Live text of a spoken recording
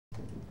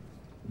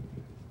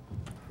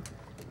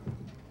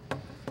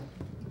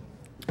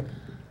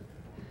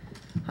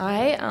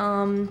Hi,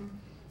 I'm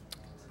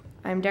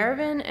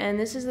Daravinne, and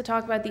this is the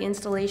talk about the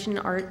installation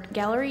art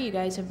gallery you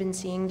guys have been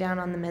seeing down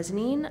on the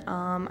mezzanine.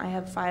 I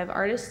have 5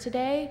 artists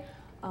today,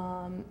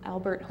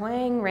 Albert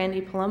Hwang, Randy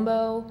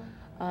Polumbo,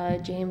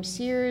 James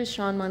Sears,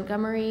 Sean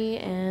Montgomery,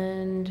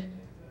 and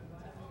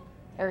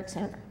Erik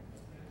Sanner.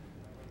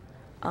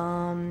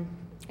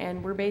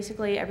 And we're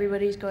basically,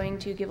 everybody's going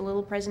to give a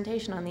little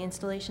presentation on the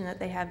installation that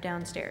they have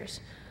downstairs.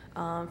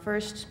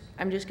 First,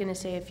 I'm just going to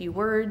say a few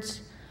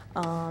words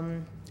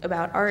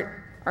about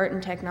art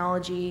and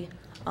technology.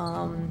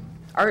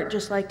 Art,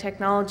 just like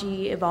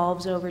technology,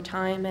 evolves over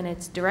time, and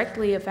it's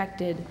directly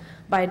affected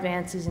by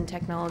advances in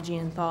technology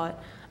and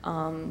thought.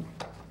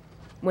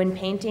 When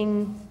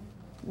painting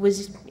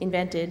was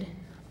invented,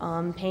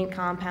 paint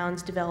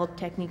compounds developed,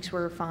 techniques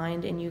were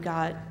refined, and you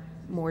got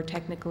more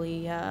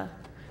technically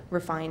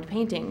refined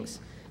paintings.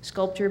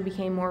 Sculpture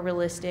became more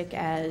realistic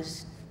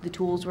as the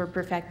tools were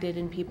perfected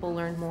and people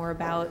learned more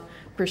about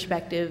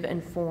perspective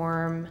and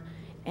form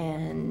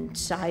and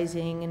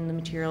sizing and the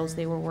materials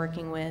they were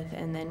working with.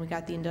 And then we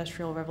got the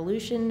Industrial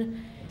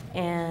Revolution,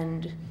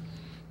 and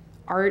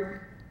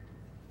art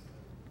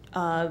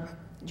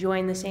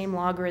joined the same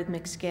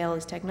logarithmic scale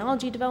as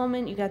technology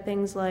development. You got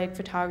things like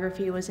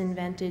photography was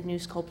invented, new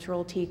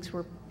sculptural techniques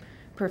were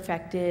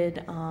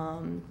perfected,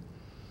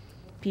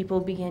 people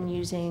began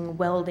using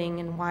welding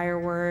and wire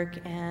work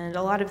and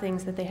a lot of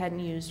things that they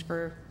hadn't used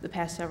for the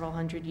past several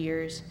hundred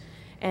years.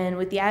 And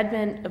with the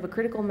advent of a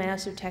critical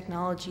mass of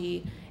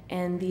technology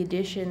and the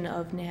addition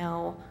of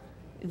now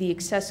the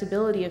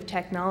accessibility of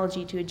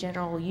technology to a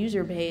general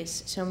user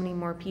base, so many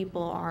more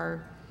people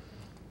are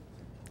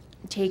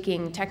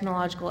taking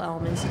technological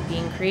elements and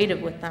being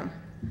creative with them.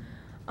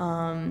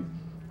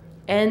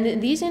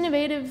 And these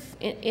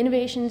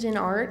innovations in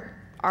art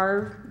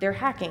they're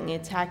hacking.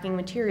 It's hacking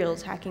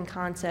materials, hacking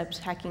concepts,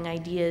 hacking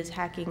ideas,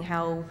 hacking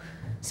how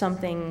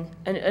something,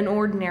 an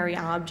ordinary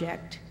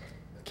object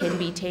can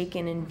be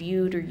taken and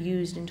viewed or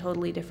used in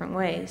totally different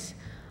ways.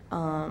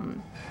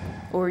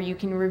 Or you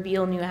can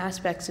reveal new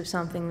aspects of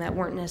something that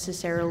weren't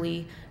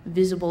necessarily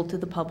visible to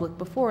the public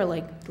before,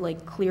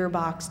 like clear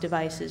box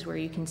devices where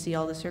you can see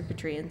all the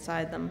circuitry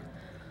inside them.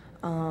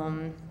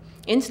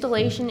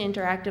 Installation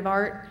interactive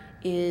art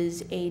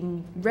is a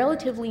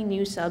relatively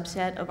new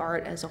subset of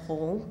art as a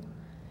whole,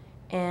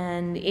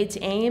 and its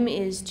aim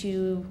is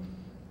to,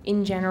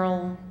 in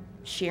general,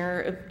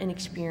 share an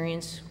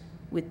experience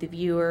with the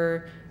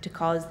viewer, to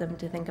cause them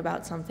to think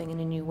about something in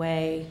a new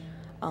way,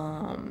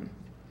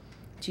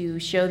 to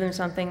show them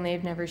something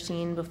they've never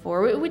seen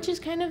before, which is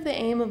kind of the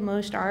aim of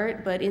most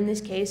art, but in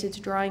this case it's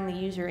drawing the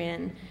user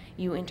in.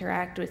 You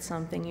interact with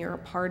something, you're a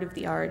part of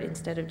the art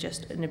instead of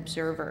just an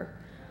observer.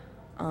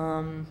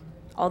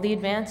 All the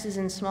advances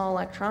in small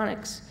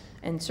electronics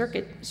and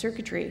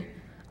circuitry.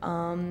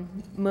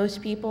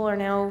 Most people are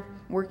now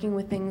working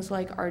with things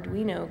like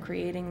Arduino,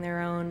 creating their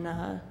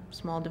own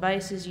small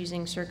devices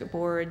using circuit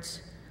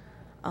boards,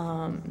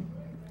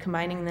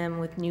 combining them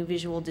with new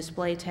visual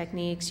display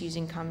techniques,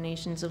 using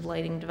combinations of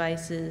lighting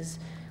devices,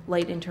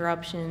 light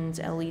interruptions,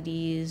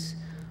 LEDs,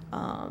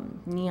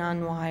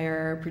 neon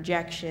wire,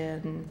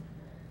 projection,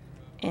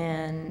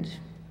 and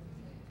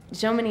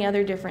so many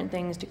other different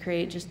things to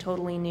create just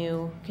totally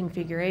new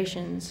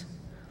configurations.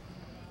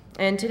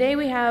 And today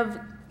we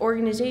have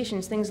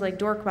organizations, things like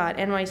Dorkbot,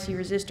 NYC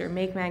Resistor,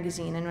 Make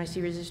Magazine.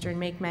 NYC Resistor and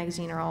Make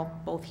Magazine are all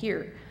both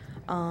here.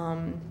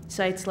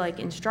 Sites like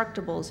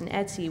Instructables and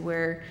Etsy,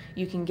 where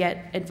you can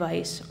get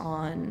advice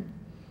on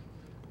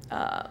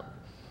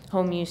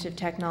home use of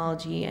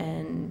technology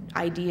and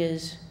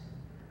ideas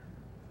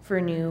for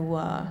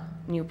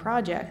new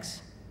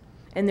projects.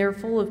 And they're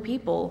full of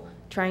people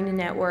trying to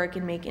network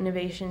and make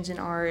innovations in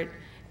art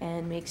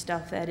and make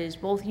stuff that is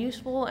both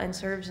useful and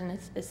serves an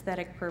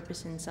aesthetic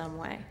purpose in some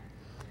way.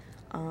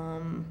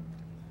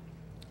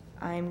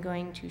 I'm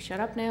going to shut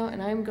up now,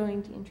 and I'm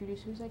going to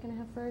introduce, who's I going to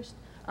have first?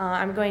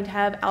 I'm going to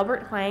have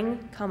Albert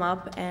Hwang come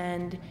up,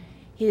 and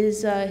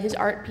his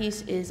art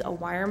piece is a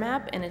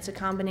Wiremap, and it's a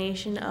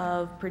combination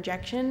of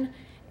projection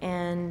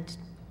and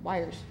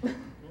wires.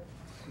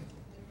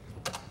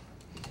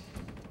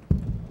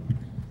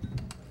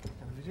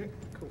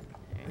 Cool.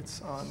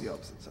 It's on the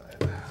opposite side.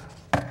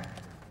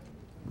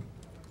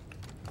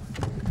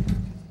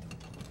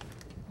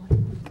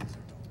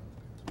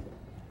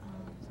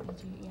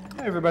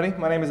 Hey everybody,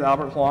 my name is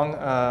Albert Hwang.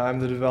 I'm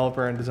the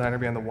developer and designer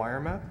behind the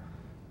Wiremap.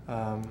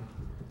 Let me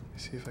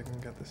see if I can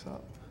get this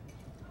up.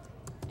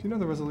 Do you know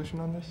the resolution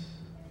on this?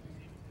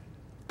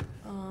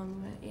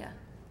 Yeah,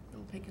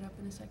 we'll pick it up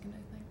in a second,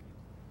 I think.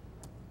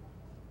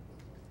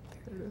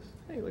 There it is.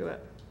 Hey, look at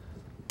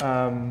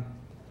that.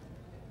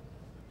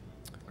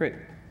 Great.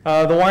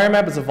 The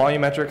Wiremap is a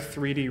volumetric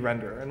 3D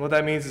render, and what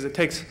that means is it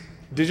takes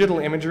digital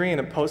imagery and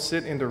it posts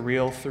it into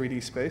real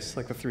 3D space,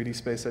 like the 3D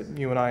space that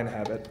you and I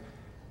inhabit.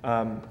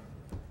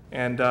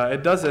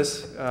 It does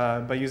this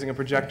by using a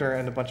projector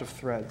and a bunch of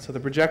threads. So the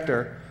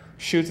projector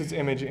shoots its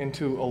image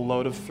into a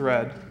load of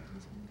thread,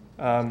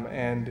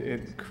 and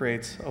it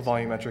creates a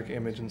volumetric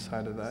image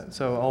inside of that.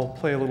 So I'll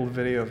play a little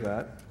video of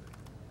that.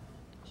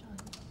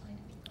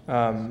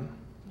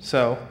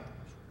 So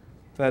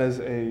that is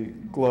a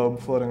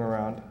globe floating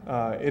around.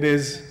 It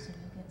is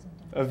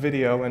a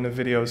video, and the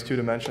video is 2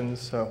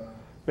 dimensions. So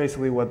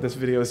basically what this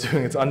video is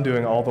doing, it's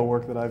undoing all the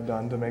work that I've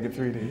done to make it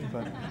 3D.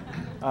 But,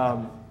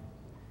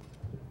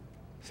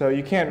 so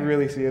you can't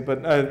really see it,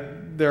 but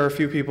there are a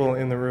few people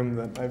in the room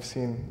that I've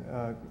seen,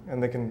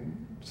 and they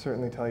can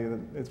certainly tell you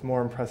that it's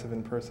more impressive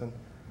in person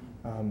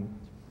than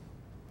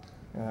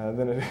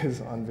it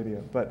is on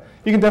video. But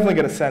you can definitely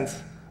get a sense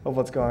of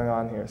what's going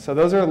on here. So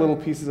those are little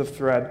pieces of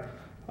thread,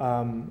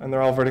 and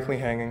they're all vertically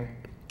hanging.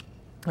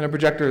 And a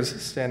projector is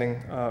standing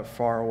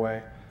far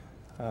away,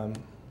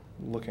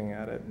 looking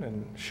at it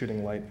and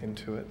shooting light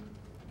into it.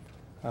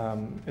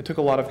 It took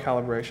a lot of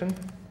calibration.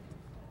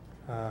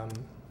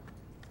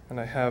 And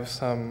I have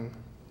some,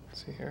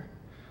 let's see here.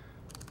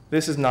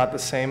 This is not the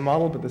same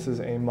model, but this is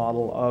a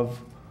model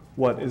of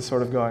what is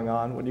sort of going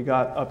on. What you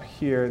got up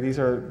here, these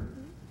are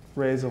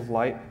rays of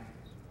light.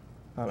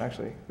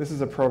 Actually, this is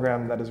a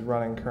program that is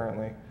running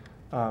currently.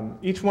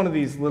 Each one of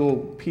these little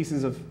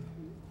pieces of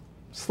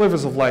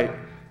slivers of light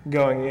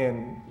going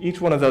in,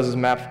 each one of those is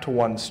mapped to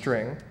one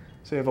string.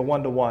 So you have a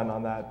 1-to-1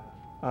 on that.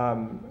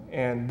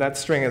 And that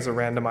string is a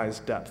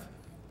randomized depth.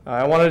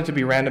 I wanted it to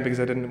be random because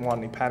I didn't want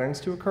any patterns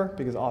to occur,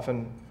 because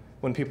often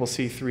when people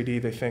see 3D,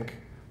 they think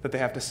that they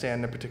have to stand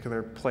in a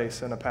particular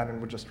place, and a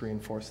pattern would just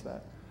reinforce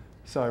that.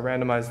 So I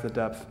randomized the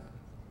depth.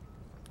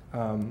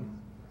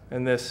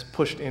 And this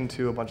pushed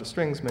into a bunch of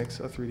strings makes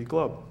a 3D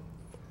globe.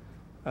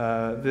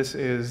 This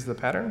is the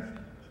pattern.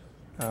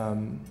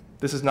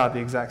 This is not the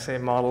exact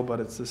same model, but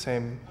it's the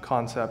same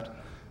concept.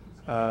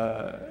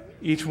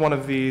 Each one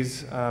of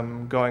these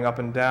going up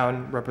and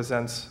down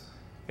represents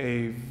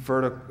a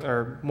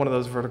one of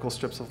those vertical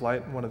strips of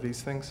light, one of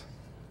these things,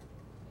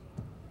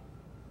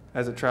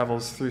 as it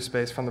travels through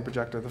space from the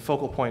projector, the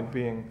focal point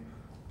being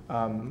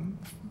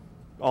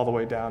all the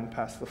way down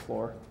past the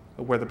floor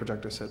where the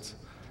projector sits.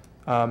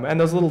 And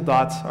those little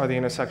dots are the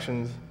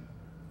intersections.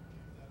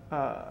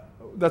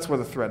 That's where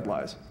the thread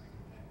lies.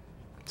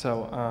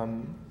 So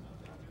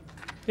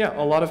yeah,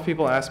 a lot of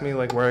people ask me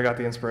like where I got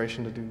the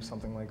inspiration to do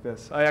something like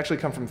this. I actually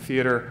come from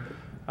theater,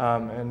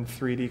 and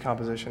 3D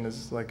composition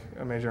is like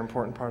a major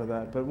important part of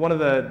that. But one of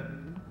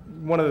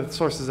the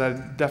sources I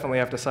definitely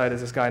have to cite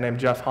is this guy named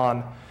Jeff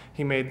Hahn.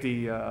 He made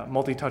the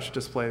multi-touch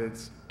display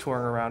that's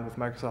touring around with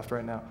Microsoft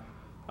right now.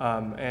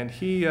 And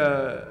he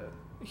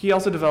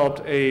also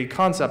developed a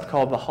concept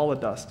called the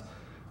holodust.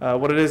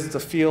 What it is, it's a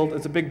field,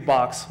 it's a big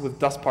box with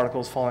dust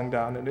particles falling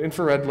down. An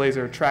infrared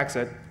laser tracks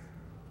it.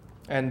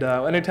 And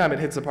anytime it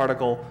hits a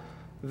particle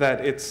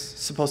that it's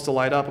supposed to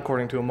light up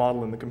according to a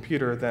model in the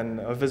computer, then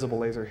a visible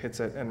laser hits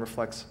it and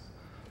reflects.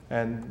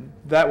 And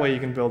that way you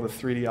can build a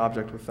 3D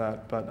object with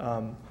that. But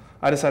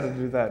I decided to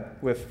do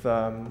that with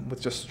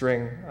just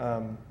string.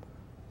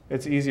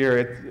 It's easier,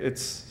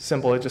 it's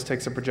simple, it just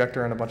takes a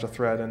projector and a bunch of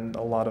thread and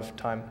a lot of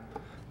time.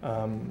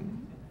 I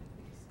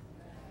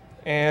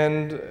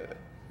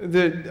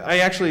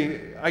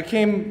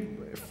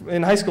came,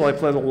 in high school I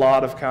played a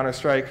lot of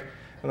Counter-Strike,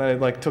 and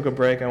then I took a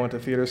break. I went to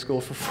theater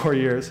school for 4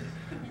 years.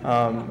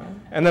 And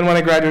then when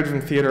I graduated from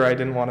theater, I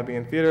didn't want to be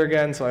in theater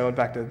again, so I went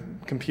back to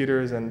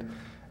computers. And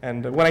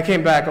when I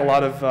came back, a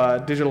lot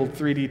of digital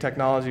 3D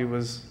technology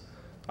was,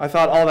 I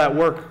thought all that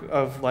work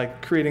of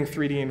creating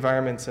 3D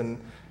environments and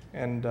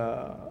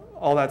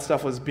all that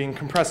stuff was being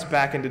compressed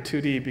back into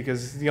 2D,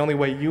 because the only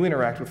way you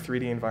interact with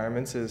 3D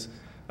environments is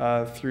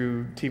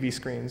through TV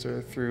screens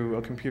or through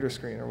a computer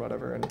screen or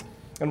whatever.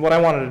 And what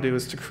I wanted to do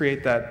is to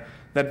create that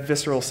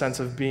visceral sense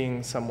of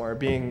being somewhere,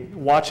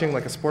 watching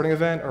like a sporting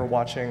event, or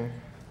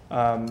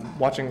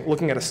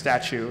looking at a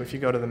statue. If you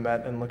go to the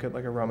Met and look at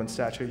like a Roman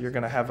statue, you're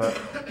going to have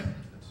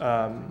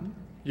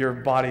your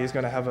body is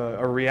going to have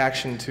a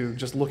reaction to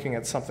just looking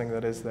at something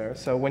that is there.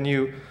 So when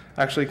you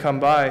actually come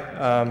by,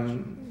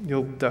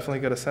 you'll definitely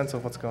get a sense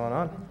of what's going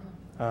on.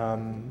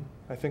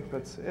 I think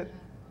that's it.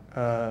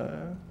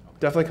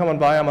 Definitely come on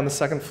by. I'm on the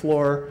 2nd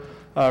floor,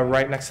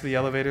 right next to the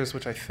elevators,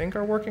 which I think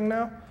are working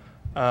now.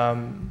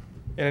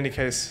 In any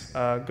case,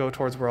 go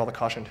towards where all the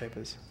caution tape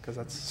is, because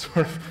that's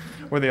sort of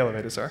where the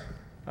elevators are.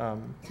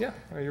 Yeah,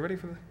 are you ready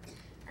for the?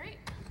 All right.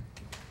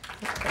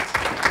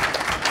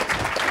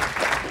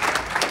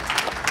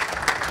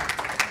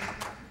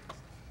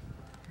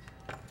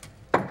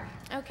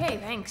 Okay,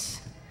 thanks.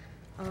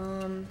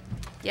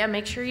 Yeah,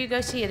 make sure you go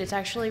see it. It's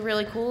actually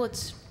really cool.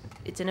 It's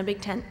in a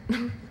big tent.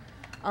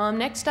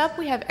 Next up,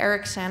 we have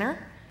Erik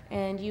Sanner,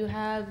 and you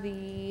have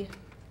the.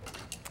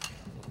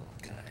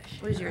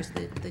 What is yours?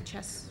 The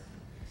chess.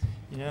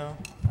 You know,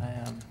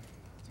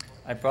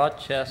 I brought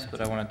chess, but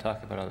I want to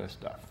talk about other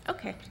stuff.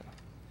 Okay.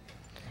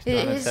 So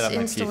it is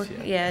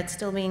yeah, it's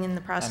still being in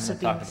the process of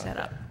being set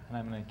up. And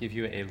I'm going to give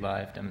you a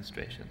live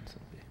demonstration, so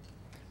it'll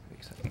be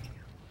exciting.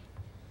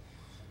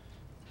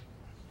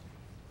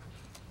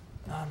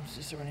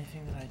 Is there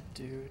anything that I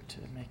do to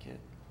make it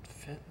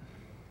fit?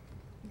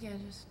 Yeah,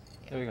 just.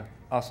 Yeah. There we go.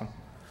 Awesome.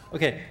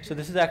 Okay, so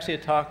this is actually a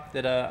talk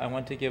that I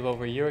went to give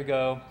over a year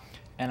ago.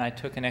 And I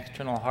took an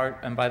external heart,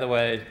 and by the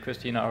way,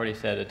 Christina already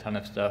said a ton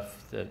of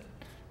stuff that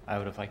I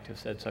would have liked to have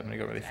said, so I'm going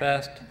to go really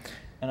fast.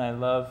 and I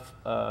love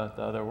the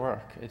other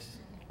work. It's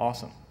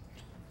awesome.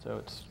 So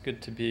it's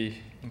good to be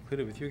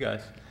included with you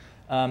guys.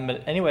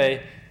 But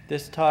anyway,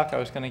 this talk I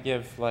was going to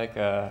give like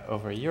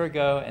over a year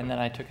ago, and then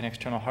I took an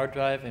external hard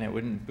drive and it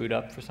wouldn't boot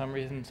up for some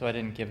reason, so I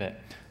didn't give it.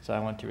 So I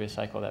want to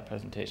recycle that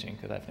presentation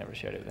because I've never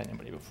shared it with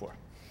anybody before.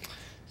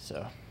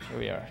 So here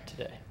we are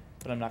today,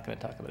 but I'm not going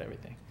to talk about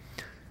everything.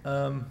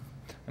 I'm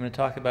going to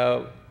talk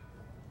about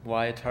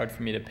why it's hard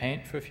for me to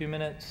paint for a few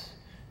minutes,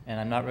 and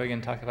I'm not really going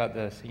to talk about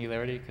the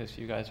singularity because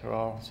you guys are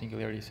all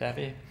singularity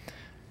savvy,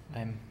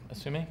 I'm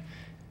assuming.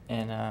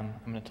 And I'm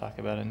going to talk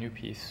about a new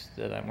piece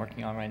that I'm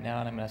working on right now,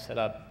 and I'm going to set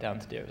up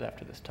downstairs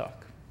after this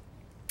talk.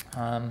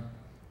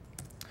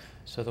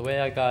 So the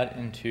way I got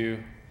into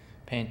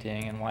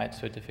painting and why it's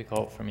so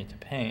difficult for me to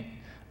paint,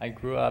 I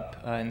grew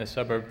up in the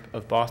suburb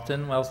of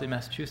Boston, Wellesley,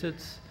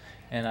 Massachusetts,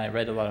 and I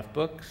read a lot of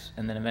books,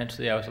 and then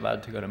eventually I was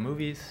allowed to go to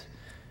movies,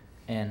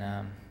 and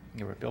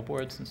there were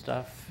billboards and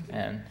stuff,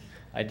 and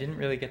I didn't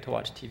really get to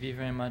watch TV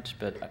very much,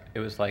 but it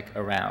was like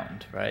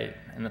around, right?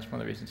 And that's one of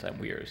the reasons I'm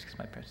weird, because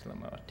my parents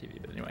didn't let me watch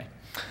TV, but anyway.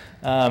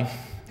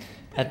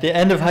 At the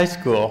end of high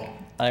school,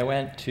 I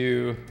went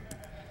to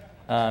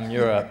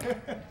Europe,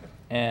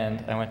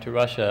 and I went to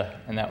Russia,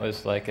 and that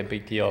was like a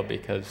big deal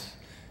because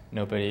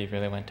nobody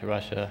really went to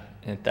Russia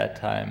at that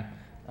time.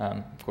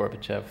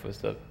 Gorbachev was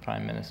the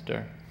prime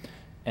minister.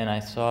 And I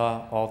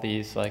saw all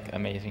these like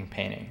amazing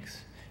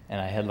paintings, and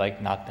I had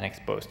like not been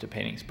exposed to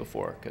paintings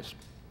before because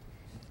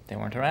they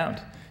weren't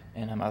around.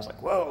 And I was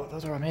like, whoa,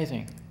 those are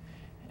amazing.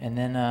 And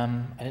then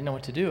I didn't know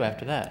what to do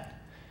after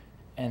that.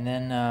 And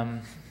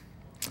then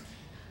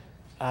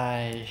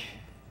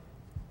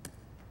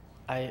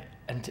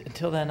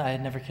until then, I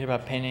had never cared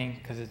about painting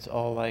because it's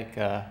all like,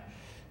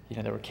 you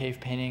know, there were cave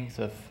paintings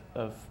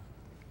of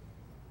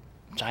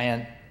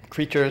giant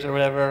creatures or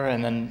whatever,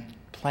 and then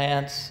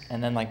plants,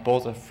 and then like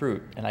bowls of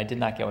fruit, and I did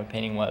not get what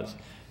painting was.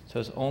 So it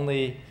was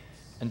only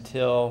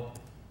until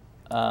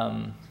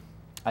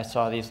I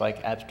saw these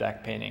like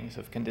abstract paintings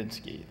of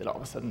Kandinsky that all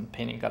of a sudden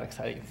painting got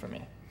exciting for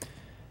me.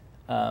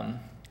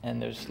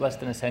 And there's less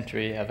than a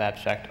century of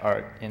abstract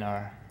art in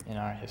our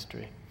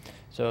history.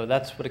 So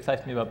that's what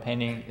excites me about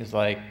painting, is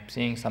like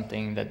seeing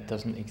something that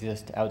doesn't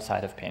exist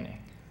outside of painting.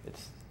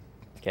 It's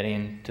getting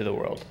into the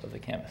world of the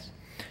canvas.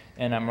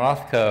 And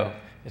Rothko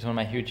is one of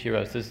my huge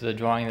heroes. This is a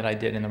drawing that I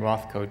did in the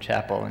Rothko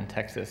Chapel in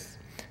Texas.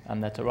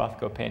 That's a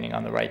Rothko painting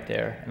on the right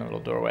there in a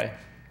little doorway.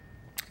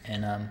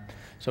 And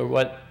so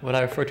what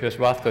I refer to as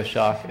Rothko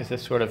shock is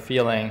this sort of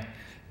feeling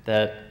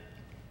that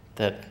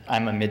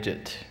I'm a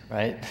midget,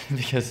 right?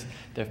 Because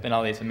there have been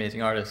all these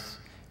amazing artists,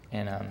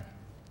 and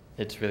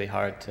it's really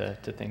hard to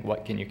think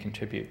what can you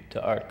contribute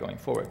to art going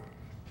forward.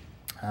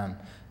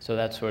 So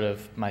that's sort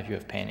of my view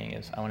of painting,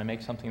 is I want to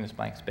make something in this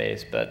blank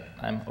space, but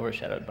I'm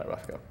overshadowed by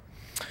Rothko.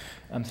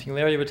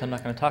 Singularity, which I'm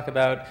not going to talk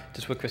about,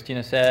 just what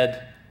Christina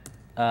said.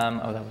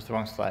 Oh, that was the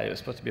wrong slide. It was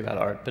supposed to be about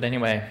art. But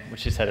anyway, what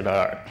she said about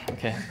art,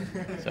 okay?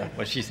 So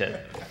what she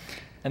said.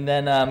 And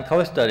then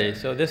color study.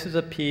 So this is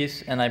a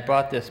piece, and I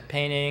brought this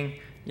painting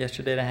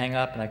yesterday to hang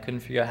up, and I couldn't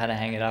figure out how to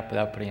hang it up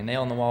without putting a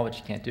nail in the wall, which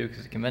you can't do because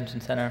it's a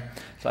convention center.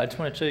 So I just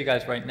want to show you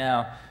guys right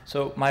now.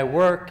 So my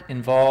work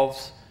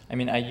involves, I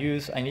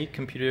need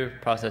computer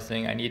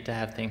processing. I need to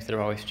have things that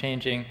are always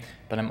changing,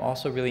 but I'm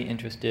also really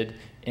interested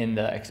in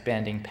the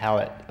expanding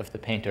palette of the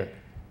painter.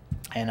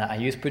 And I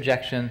use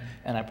projection,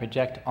 and I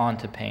project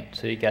onto paint,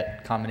 so you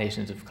get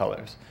combinations of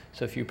colors.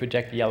 So if you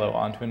project yellow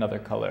onto another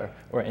color,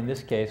 or in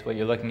this case, what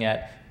you're looking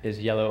at is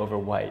yellow over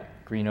white,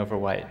 green over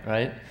white,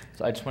 right?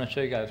 So I just want to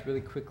show you guys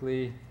really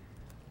quickly.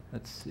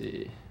 Let's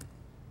see.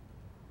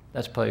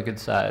 That's probably a good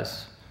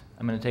size.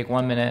 I'm going to take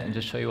 1 minute and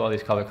just show you all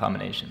these color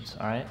combinations,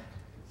 all right?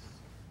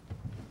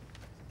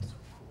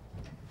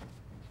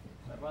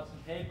 I brought some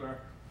paper.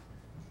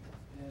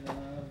 And this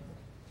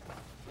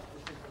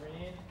is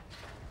green.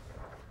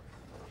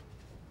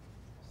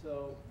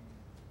 So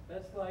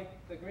that's like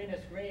the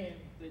greenest green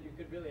that you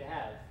could really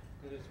have,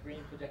 because it's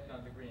green projected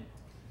onto green.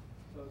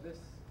 So this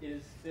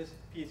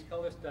piece,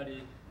 color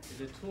study,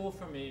 is a tool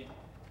for me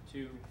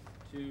to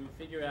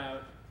figure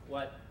out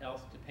what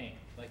else to paint.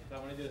 Like if I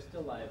want to do a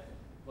still life,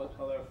 what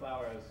color of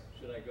flowers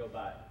should I go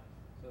by?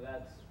 So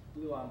that's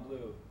blue on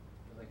blue,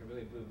 it's like a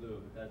really blue,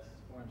 but that's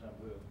orange on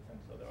blue, and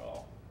so they're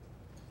all.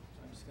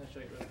 So I'm just going to show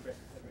you really quick.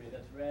 Everybody,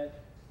 that's red.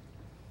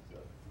 So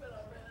red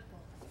on red.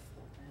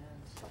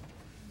 And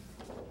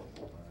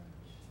orange.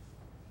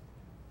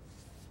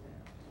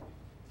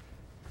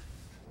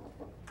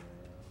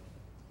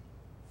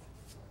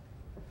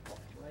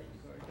 White, you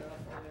already got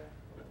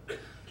there.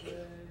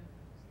 Red.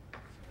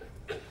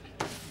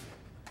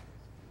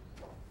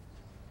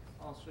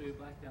 I'll show you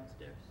black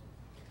downstairs.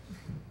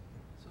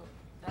 So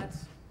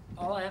that's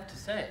all I have to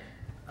say.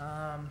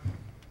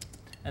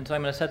 And so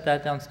I'm going to set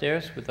that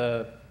downstairs with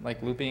a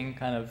like looping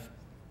kind of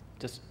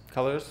just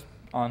colors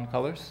on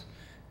colors.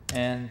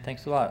 And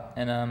thanks a lot.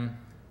 And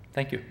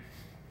thank you.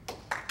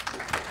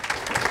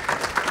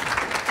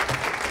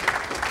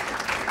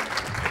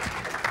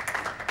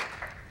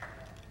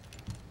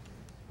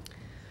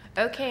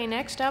 Okay,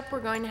 next up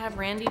we're going to have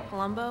Randy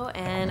Polumbo,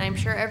 and I'm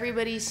sure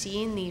everybody's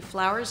seen the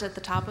flowers at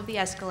the top of the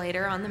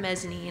escalator on the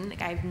mezzanine.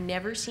 I've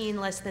never seen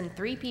less than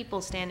 3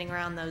 people standing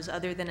around those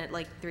other than at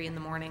like 3 in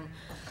the morning.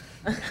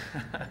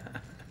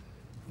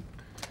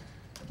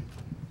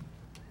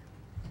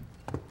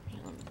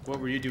 What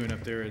were you doing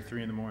up there at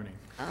 3 in the morning?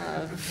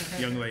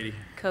 Young lady.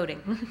 Coding.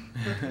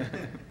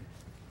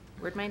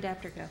 Where'd my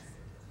adapter go?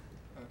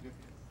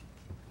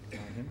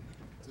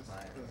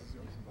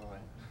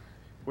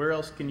 Where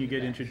else can you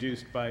get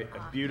introduced by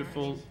a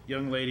beautiful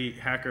young lady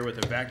hacker with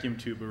a vacuum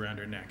tube around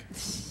her neck?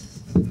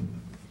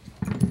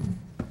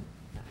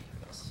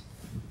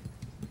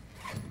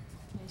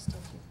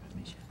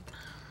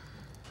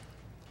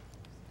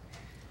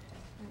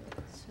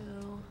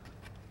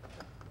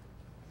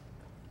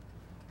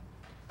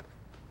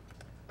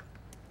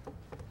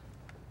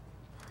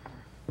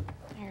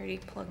 I already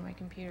plugged my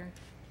computer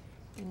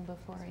in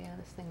before. Yeah,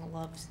 this thing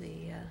loves the.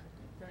 Yeah.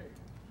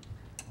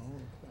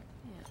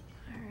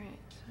 All right.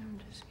 So I'm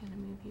just gonna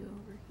move you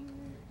over here.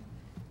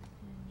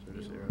 So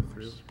just do arrow more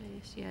through?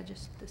 Space. Yeah,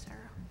 just this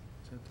arrow.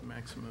 Is that the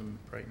maximum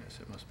brightness?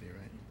 It must be,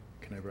 right?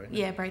 Can I brighten it?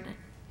 Yeah, brighten it.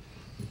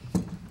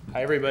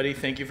 Hi, everybody.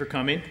 Thank you for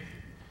coming.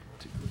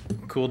 It's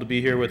cool to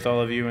be here with all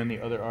of you and the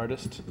other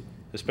artists.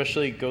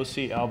 Especially go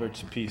see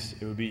Albert's piece.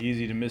 It would be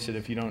easy to miss it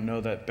if you don't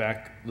know that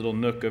back little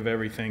nook of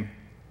everything.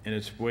 And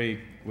it's way,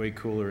 way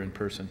cooler in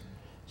person.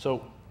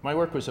 So my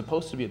work was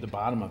supposed to be at the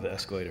bottom of the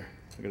escalator.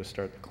 I gotta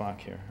start the clock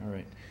here. All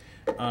right.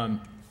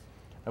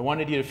 I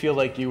wanted you to feel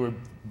like you were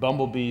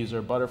bumblebees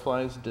or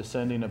butterflies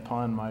descending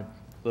upon my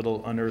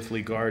little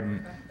unearthly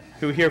garden.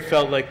 Who here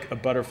felt like a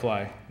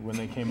butterfly when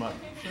they came up?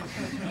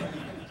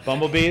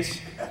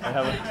 Bumblebees?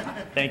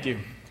 Thank you.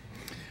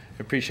 I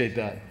appreciate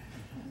that.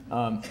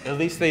 At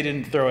least they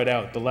didn't throw it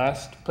out. The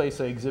last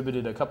place I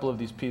exhibited a couple of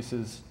these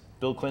pieces,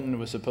 Bill Clinton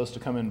was supposed to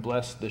come and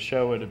bless the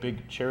show at a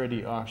big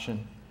charity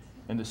auction,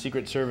 and the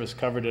Secret Service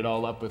covered it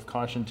all up with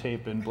caution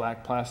tape and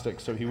black plastic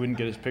so he wouldn't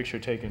get his picture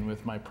taken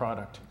with my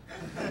product.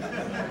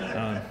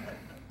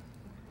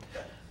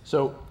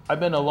 So I've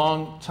been a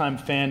long-time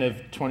fan of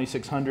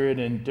 2600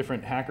 and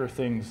different hacker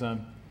things.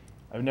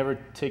 I've never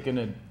taken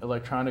an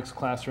electronics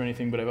class or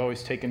anything, but I've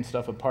always taken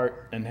stuff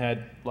apart and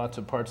had lots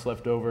of parts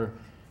left over.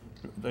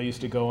 I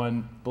used to go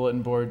on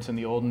bulletin boards in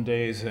the olden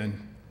days and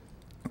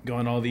go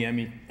on all the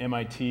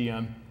MIT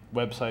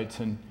websites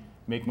and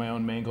make my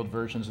own mangled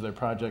versions of their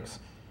projects.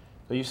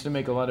 They used to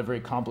make a lot of very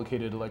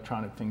complicated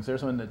electronic things.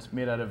 There's one that's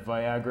made out of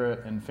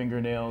Viagra and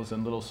fingernails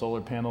and little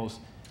solar panels.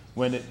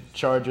 When it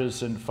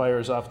charges and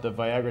fires off, the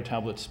Viagra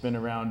tablets spin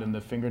around and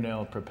the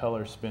fingernail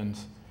propeller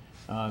spins.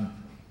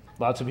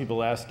 Lots of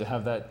people asked to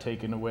have that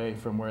taken away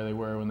from where they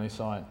were when they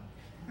saw it.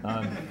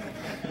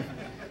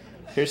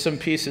 Here's some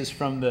pieces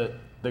from the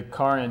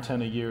car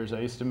antenna years.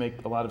 I used to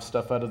make a lot of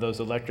stuff out of those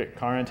electric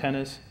car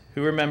antennas.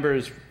 Who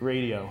remembers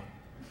radio?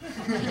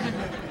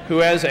 Who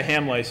has a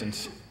ham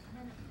license?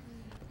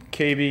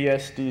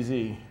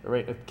 KBSDZ,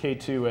 right? A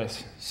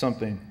K2S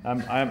something.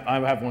 I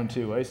have one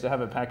too. I used to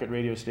have a packet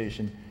radio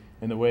station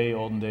in the way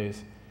olden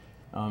days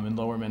in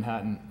Lower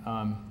Manhattan.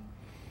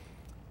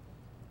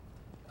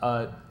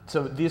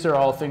 So these are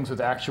all things with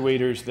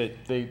actuators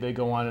that they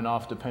go on and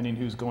off depending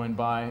who's going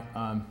by.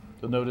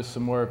 You'll notice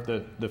some more of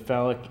the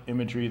phallic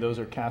imagery. Those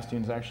are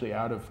castings actually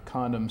out of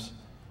condoms.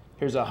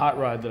 Here's a hot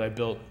rod that I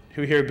built.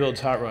 Who here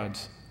builds hot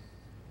rods?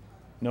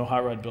 No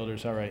hot rod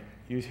builders, all right.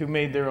 Who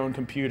made their own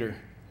computer?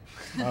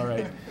 All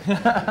right.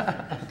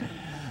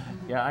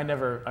 Yeah, I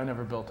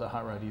never built a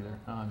hot rod either.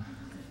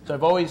 So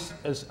I've always,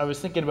 as I was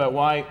thinking about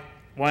why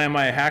am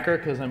I a hacker?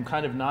 Because I'm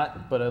kind of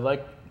not, but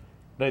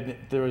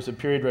there was a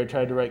period where I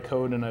tried to write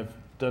code and I've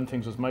done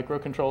things with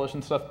microcontrollers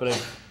and stuff,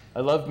 but I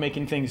love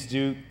making things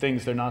do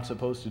things they're not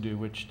supposed to do,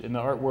 which in the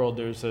art world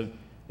there's a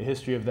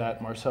history of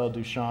that, Marcel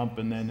Duchamp,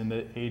 and then in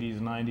the 80s,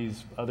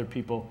 90s, other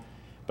people.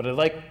 But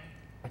I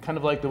kind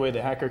of like the way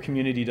the hacker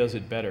community does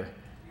it better.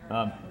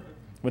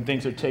 When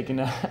things are taken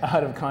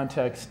out of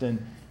context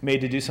and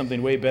made to do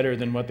something way better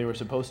than what they were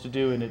supposed to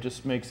do, and it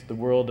just makes the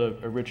world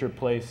a richer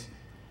place.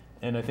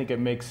 And I think it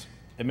makes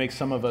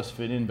some of us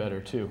fit in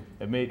better too.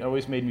 It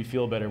always made me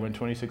feel better when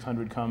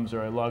 2600 comes, or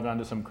I log on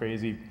to some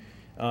crazy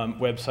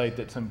website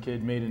that some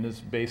kid made in his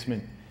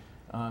basement.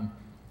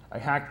 I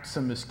hacked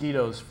some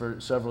mosquitoes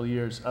for several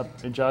years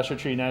up in Joshua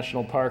Tree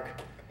National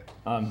Park.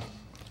 I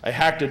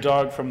hacked a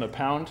dog from the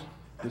pound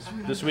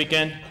this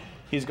weekend.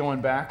 He's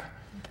going back.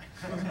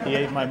 He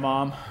ate my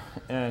mom,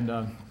 and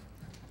so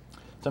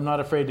I'm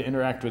not afraid to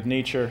interact with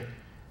nature.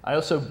 I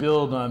also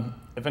build,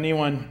 if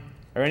anyone,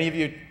 are any of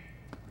you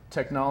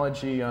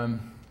technology,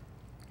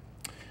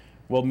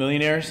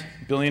 millionaires,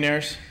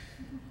 billionaires?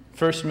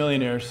 First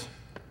millionaires,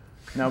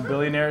 now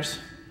billionaires.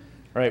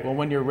 All right, well,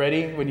 when you're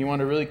ready, when you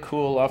want a really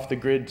cool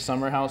off-the-grid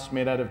summer house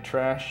made out of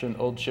trash and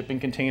old shipping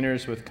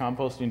containers with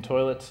composting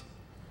toilets,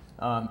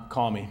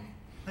 call me.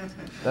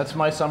 That's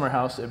my summer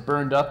house. It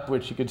burned up,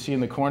 which you could see in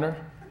the corner.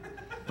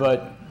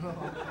 But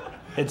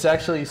it's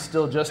actually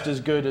still just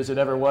as good as it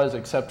ever was,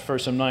 except for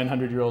some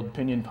 900-year-old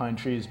pinyon pine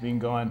trees being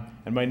gone.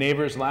 And my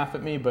neighbors laugh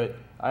at me, but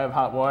I have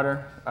hot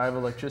water, I have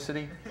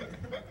electricity,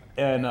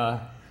 and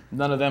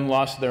none of them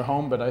lost their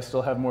home, but I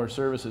still have more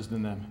services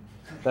than them.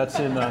 That's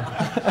in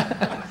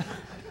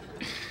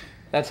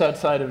that's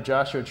outside of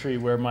Joshua Tree,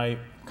 where my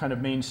kind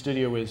of main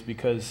studio is,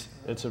 because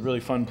it's a really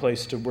fun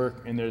place to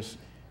work, and there's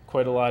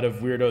quite a lot of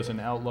weirdos and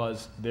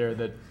outlaws there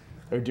that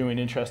are doing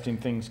interesting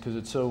things because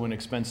it's so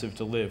inexpensive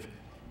to live.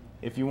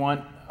 If you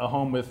want a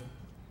home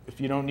if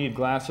you don't need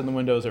glass in the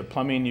windows or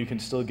plumbing, you can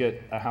still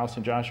get a house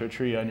in Joshua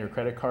Tree on your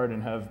credit card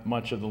and have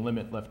much of the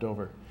limit left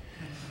over.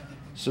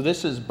 So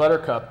this is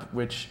Buttercup,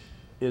 which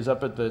is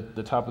up at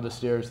the top of the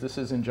stairs. This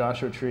is in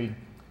Joshua Tree,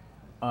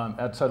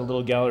 outside a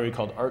little gallery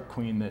called Art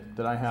Queen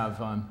that I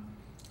have.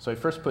 So I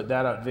first put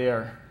that out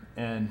there,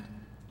 and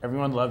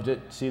everyone loved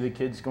it. See the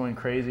kids going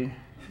crazy.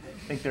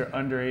 I think they're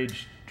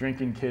underage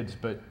drinking kids,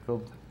 but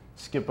we'll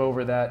skip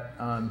over that.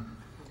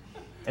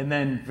 And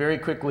then very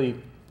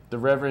quickly, the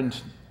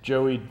Reverend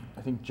Joey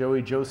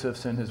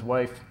Josephs and his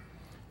wife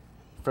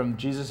from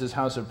Jesus'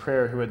 House of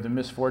Prayer, who had the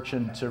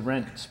misfortune to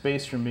rent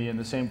space from me in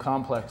the same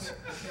complex,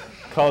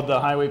 called the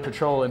Highway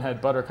Patrol and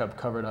had Buttercup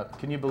covered up.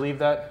 Can you believe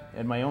that?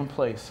 In my own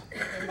place.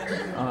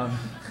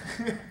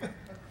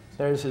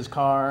 There's his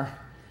car.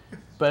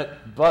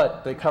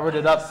 But they covered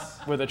it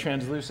up with a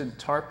translucent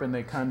tarp, and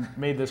they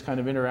made this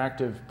kind of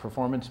interactive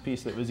performance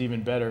piece that was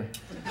even better.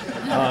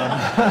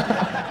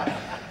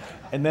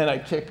 And then I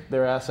kicked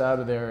their ass out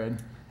of there,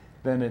 and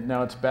then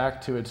now it's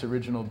back to its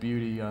original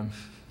beauty, and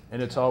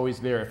it's always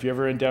there. If you're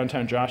ever in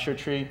downtown Joshua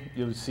Tree,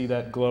 you'll see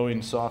that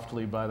glowing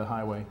softly by the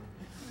highway.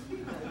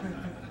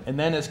 And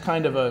then as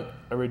kind of a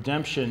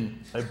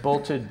redemption, I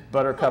bolted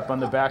Buttercup on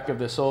the back of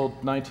this old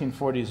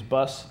 1940s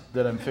bus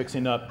that I'm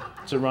fixing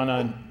up to run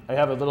on. I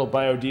have a little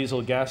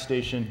biodiesel gas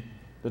station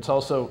it's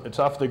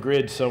off the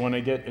grid, so when I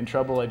get in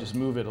trouble, I just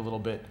move it a little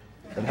bit.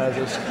 It has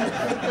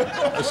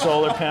a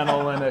solar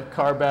panel and a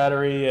car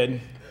battery, and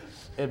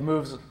it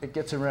moves, it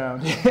gets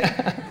around.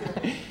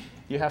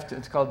 You have to,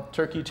 it's called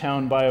Turkey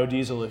Town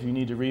Biodiesel. If you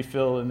need to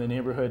refill in the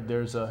neighborhood,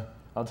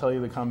 I'll tell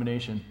you the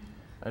combination.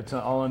 It's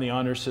all in the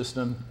honor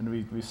system, and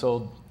we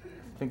sold,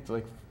 I think,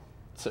 like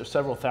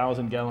several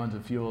thousand gallons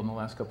of fuel in the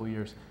last couple of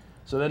years.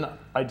 So then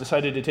I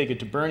decided to take it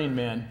to Burning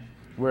Man,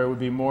 where it would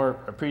be more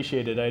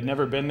appreciated. I had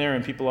never been there,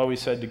 and people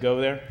always said to go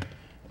there.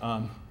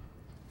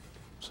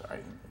 Sorry,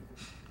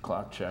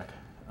 clock check.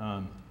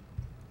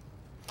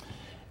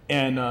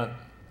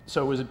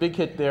 So it was a big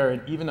hit there,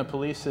 and even the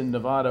police in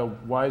Nevada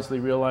wisely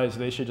realized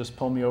they should just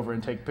pull me over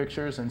and take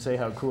pictures and say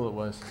how cool it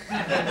was.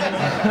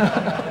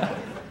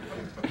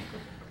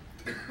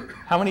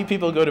 How many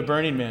people go to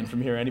Burning Man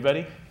from here?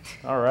 Anybody?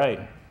 All right.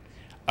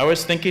 I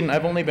was thinking,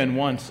 I've only been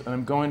once, and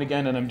I'm going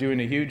again, and I'm doing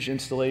a huge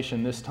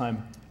installation this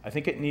time. I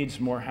think it needs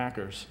more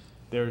hackers.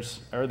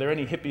 Are there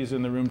any hippies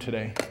in the room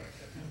today?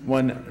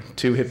 1,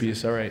 2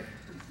 hippies, all right.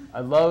 I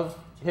love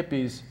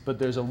hippies, but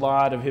there's a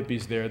lot of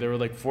hippies there. There were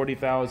like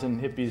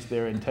 40,000 hippies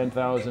there and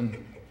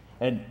 10,000.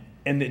 And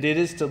it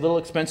is a little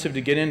expensive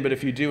to get in, but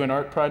if you do an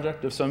art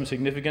project of some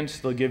significance,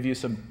 they'll give you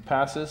some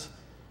passes.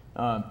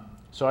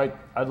 So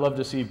I'd love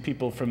to see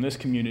people from this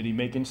community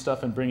making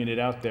stuff and bringing it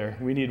out there.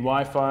 We need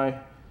Wi-Fi.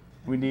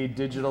 We need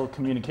digital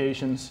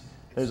communications.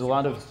 There's a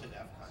lot of...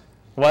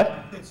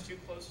 What? It's too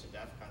close to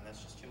DEF CON.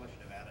 That's just too much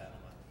Nevada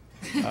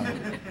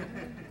element.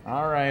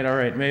 All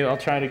right. Maybe I'll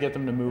try to get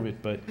them to move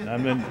it, but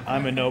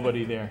I'm a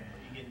nobody there.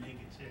 You get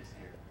naked chicks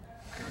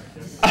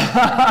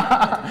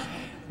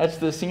here.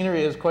 The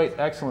scenery is quite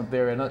excellent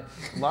there, and a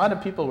lot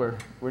of people were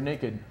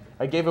naked.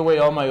 I gave away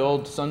all my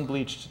old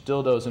sun-bleached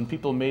dildos, and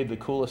people made the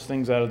coolest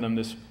things out of them.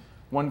 This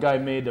one guy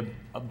made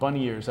a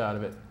bunny ears out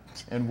of it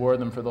and wore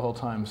them for the whole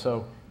time.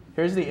 So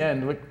here's the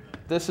end. Look,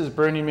 this is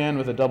Burning Man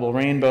with a double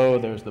rainbow.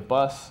 There's the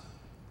bus.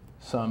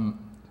 Some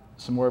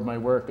more of my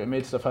work. I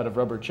made stuff out of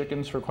rubber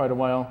chickens for quite a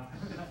while.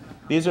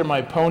 These are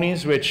my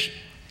ponies, which,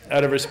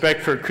 out of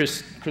respect for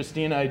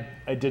Christine,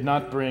 I did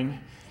not bring.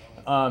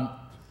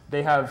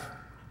 They have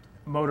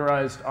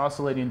motorized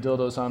oscillating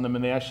dildos on them,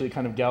 and they actually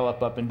kind of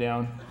gallop up and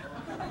down.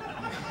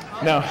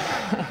 No.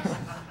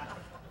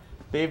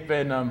 They've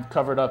been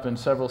covered up in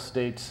several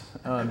states.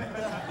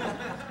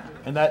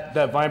 And that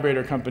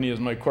vibrator company is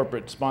my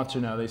corporate sponsor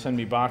now. They send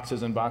me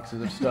boxes and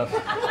boxes of stuff.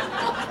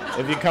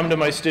 If you come to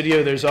my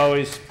studio, there's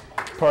always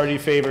party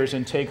favors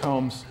and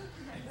take-homes.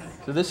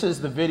 So this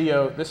is the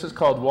video. This is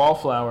called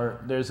Wallflower.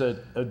 There's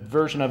a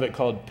version of it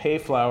called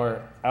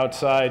Payflower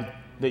outside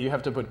that you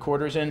have to put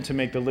quarters in to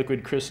make the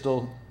liquid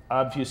crystal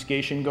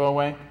obfuscation go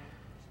away.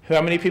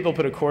 How many people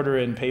put a quarter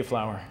in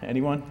Payflower?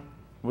 Anyone?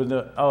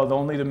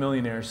 Only the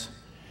millionaires.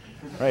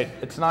 Right.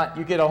 It's not,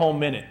 you get a whole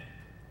minute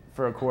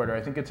for a quarter. I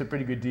think it's a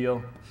pretty good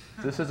deal.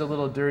 This is a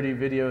little dirty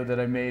video that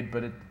I made,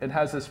 but it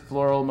has this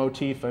floral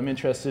motif. I'm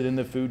interested in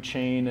the food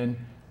chain and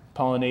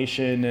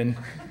pollination and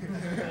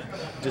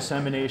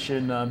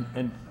dissemination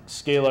and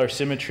scalar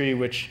symmetry,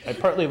 which I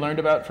partly learned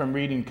about from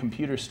reading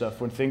computer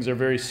stuff, when things are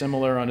very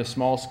similar on a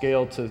small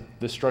scale to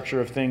the structure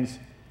of things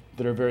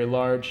that are very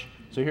large.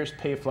 So here's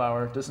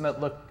Payflower. Doesn't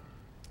that look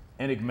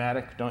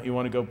enigmatic? Don't you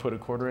want to go put a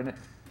quarter in it?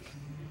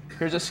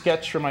 Here's a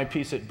sketch for my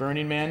piece at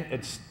Burning Man.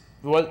 It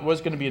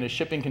was going to be in a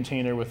shipping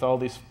container with all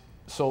these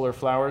solar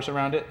flowers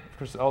around it. Of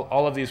course,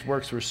 all of these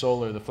works were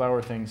solar, the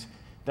flower things.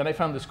 Then I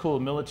found this cool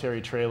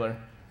military trailer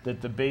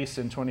that the base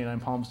in 29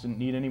 Palms didn't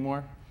need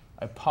anymore.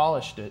 I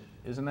polished it.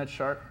 Isn't that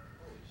sharp?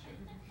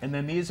 And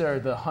then these are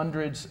the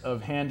hundreds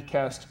of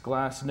hand-cast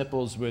glass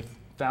nipples with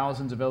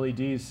thousands of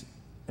LEDs.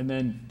 And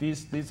then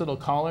these little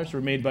collars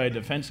were made by a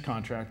defense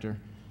contractor.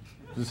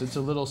 It's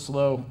a little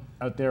slow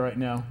out there right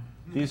now.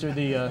 These are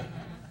the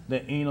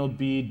anal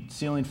bead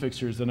ceiling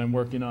fixtures that I'm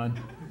working on.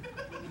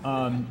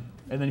 And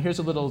then here's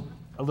a little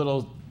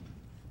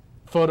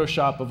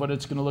Photoshop of what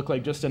it's going to look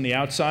like just on the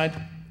outside.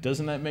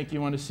 Doesn't that make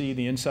you want to see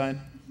the inside?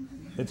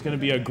 It's going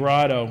to be a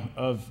grotto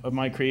of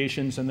my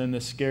creations, and then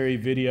the scary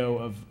video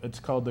of, it's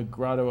called the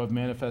Grotto of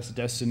Manifest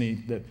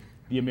Destiny, that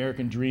the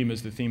American Dream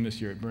is the theme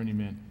this year at Burning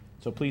Man.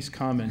 So please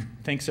come, and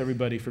thanks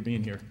everybody for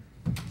being here.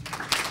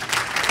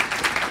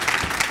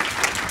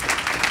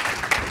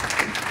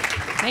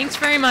 Thanks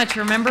very much.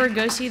 Remember,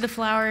 go see the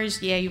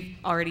flowers. Yeah, you've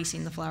already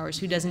seen the flowers.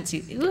 Who hasn't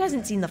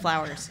seen the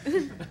flowers?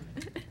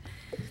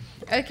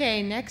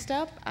 Okay, next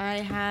up I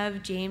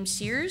have James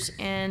Sears,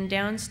 and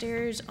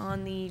downstairs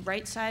on the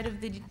right side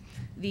of the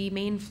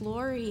main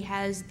floor, he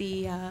has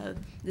the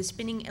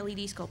spinning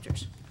LED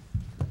sculptures.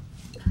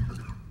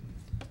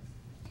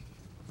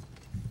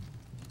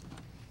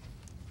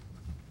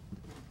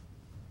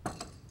 Do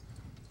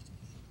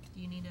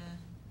you need a?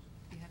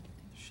 Do you have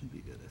anything? Should be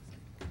good, I think.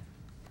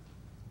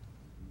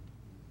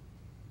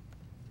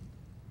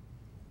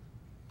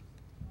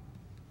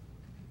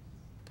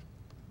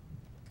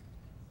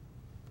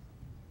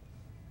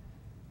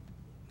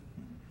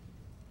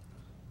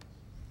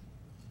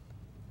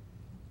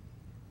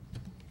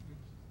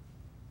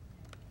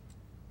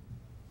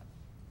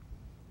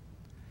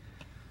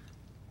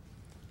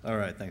 All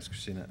right, thanks,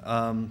 Christina.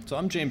 So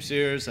I'm James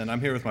Sears, and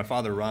I'm here with my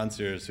father, Ron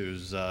Sears,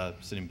 who's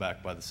sitting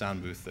back by the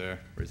sound booth there.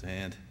 Raise a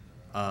hand.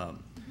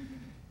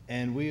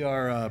 And we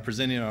are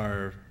presenting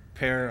our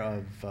pair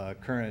of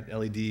current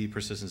LED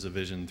persistence of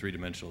vision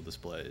three-dimensional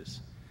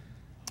displays.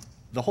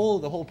 The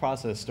whole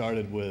process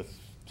started with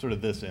sort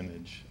of this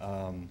image.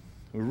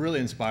 We're really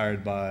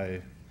inspired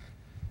by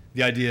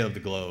the idea of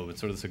the globe and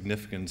sort of the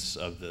significance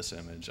of this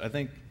image. I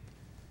think,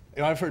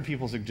 I've heard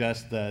people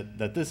suggest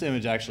that this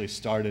image actually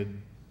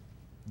started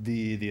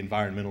the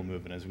environmental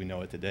movement as we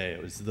know it today.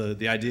 It was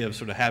the idea of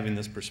sort of having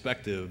this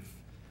perspective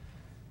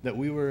that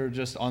we were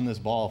just on this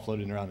ball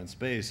floating around in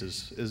space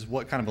is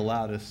what kind of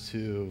allowed us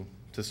to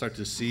start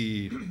to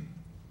see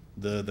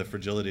the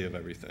fragility of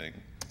everything.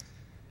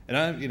 And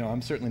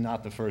I'm certainly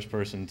not the first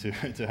person to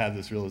have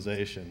this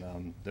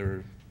realization.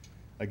 They're,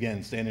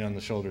 again, standing on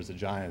the shoulders of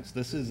giants.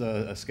 This is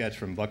a sketch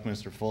from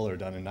Buckminster Fuller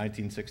done in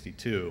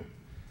 1962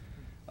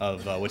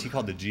 of what he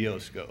called the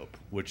geoscope,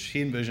 which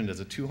he envisioned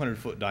as a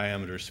 200-foot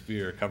diameter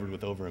sphere covered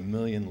with over 1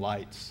 million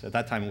lights. At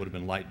that time, it would have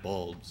been light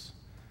bulbs,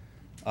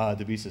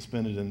 to be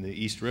suspended in the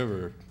East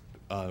River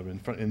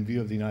in view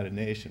of the United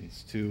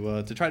Nations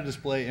to try to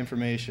display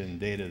information,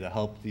 data to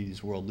help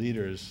these world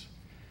leaders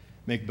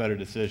make better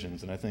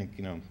decisions. And I think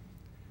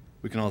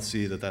we can all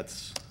see that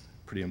that's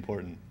pretty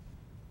important.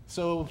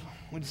 So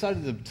we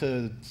decided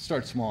to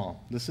start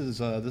small. This is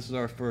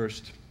our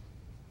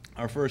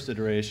first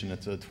iteration.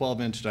 It's a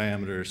 12-inch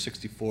diameter,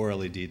 64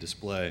 LED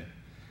display.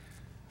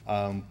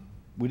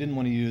 We didn't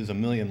want to use 1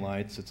 million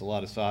lights. It's a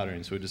lot of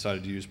soldering, so we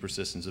decided to use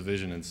persistence of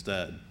vision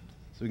instead.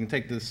 So we can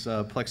take this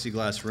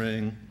plexiglass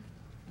ring,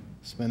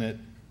 spin it,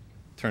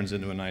 turns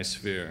into a nice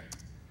sphere.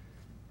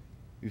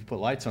 If you put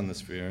lights on the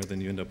sphere, then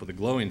you end up with a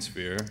glowing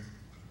sphere.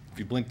 If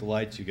you blink the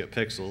lights, you get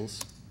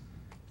pixels.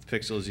 With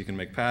pixels, you can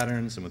make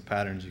patterns, and with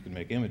patterns, you can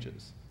make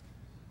images.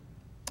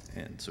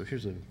 And so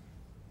here's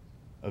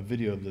a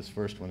video of this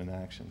first one in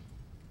action.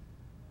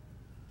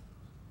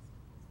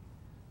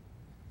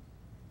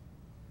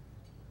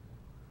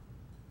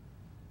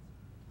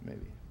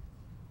 Maybe.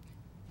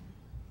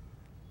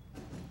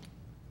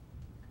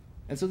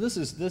 And so this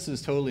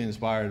is totally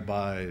inspired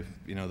by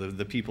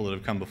the people that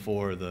have come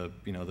before, the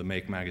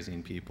Make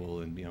magazine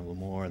people and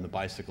Lamore and the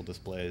bicycle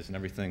displays and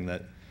everything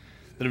that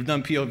have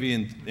done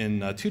POV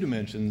in 2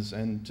 dimensions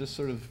and just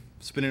sort of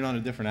spin it on a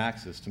different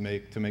axis to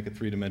make a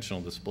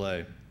 3-dimensional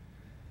display.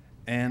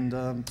 And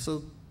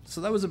so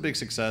that was a big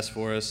success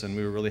for us, and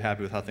we were really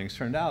happy with how things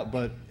turned out.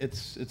 But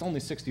it's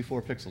only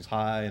 64 pixels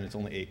high, and it's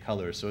only 8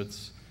 colors, so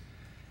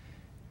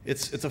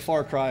it's a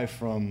far cry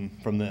from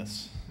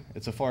this.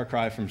 It's a far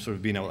cry from sort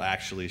of being able to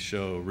actually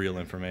show real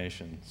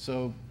information.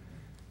 So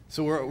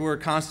we're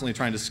constantly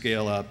trying to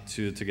scale up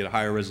to get a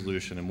higher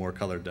resolution and more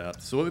color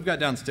depth. So what we've got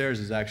downstairs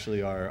is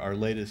actually our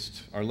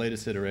latest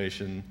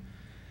iteration,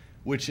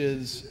 which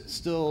is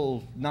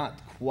still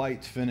not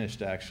quite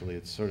finished, actually.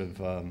 It's sort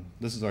of,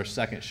 this is our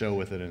second show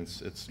with it, and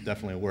it's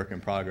definitely a work in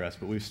progress.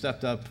 But we've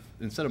stepped up.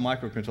 Instead of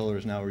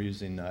microcontrollers, now we're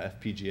using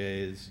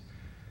FPGAs,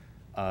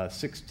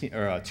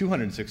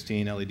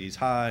 216 LEDs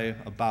high,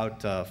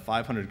 about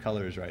 500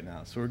 colors right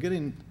now. So we're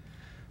getting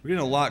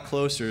a lot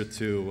closer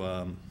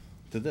to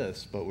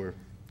this, but we're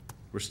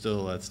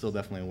still, it's still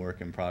definitely a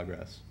work in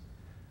progress.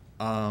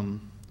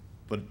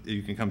 But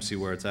you can come see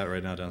where it's at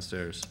right now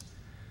downstairs.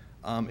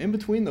 In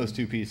between those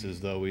two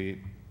pieces, though,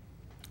 we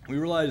we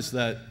realized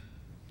that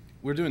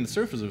we're doing the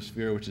surface of a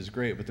sphere, which is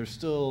great, but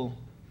there's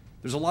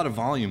a lot of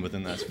volume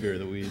within that sphere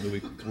that we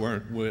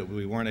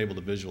weren't able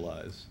to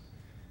visualize.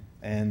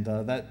 And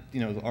that,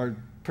 our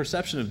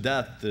perception of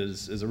depth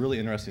is a really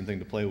interesting thing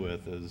to play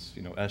with, as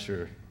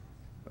Escher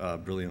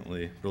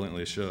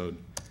brilliantly showed.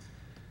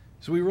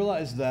 So we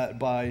realized that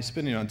by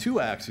spinning on 2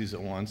 axes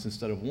at once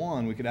instead of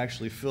 1, we could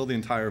actually fill the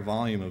entire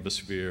volume of a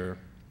sphere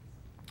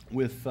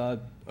with a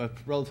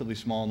relatively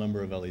small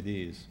number of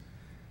LEDs.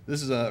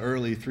 This is an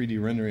early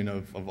 3D rendering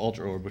of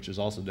Ultra Orb, which is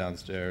also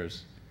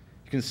downstairs.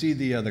 You can see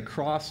the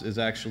cross is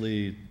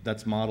actually,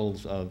 that's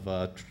models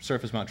of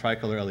surface mount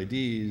tricolor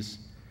LEDs.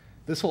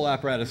 This whole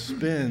apparatus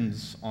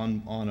spins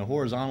on a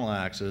horizontal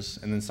axis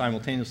and then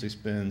simultaneously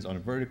spins on a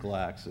vertical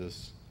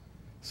axis,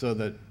 so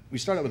that we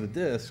start out with a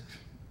disk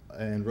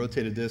and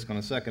rotate a disk on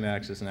a second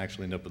axis and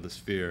actually end up with a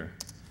sphere.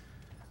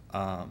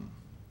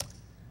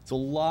 It's a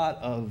lot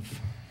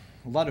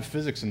of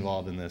physics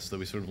involved in this that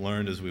we sort of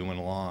learned as we went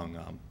along.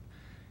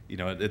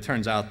 It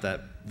turns out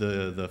that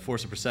the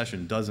force of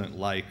precession doesn't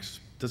like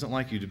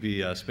you to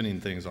be spinning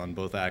things on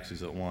both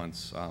axes at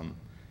once.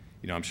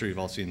 I'm sure you've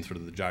all seen sort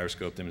of the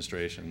gyroscope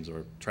demonstrations,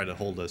 or try to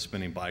hold a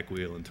spinning bike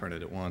wheel and turn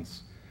it at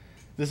once.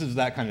 This is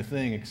that kind of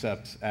thing,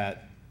 except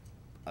at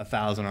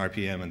 1,000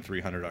 RPM and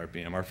 300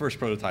 RPM. Our first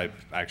prototype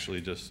actually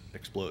just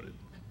exploded.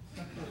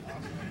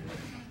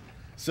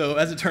 So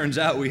as it turns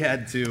out, we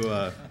had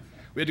to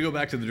go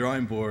back to the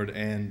drawing board,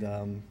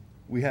 and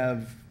we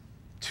have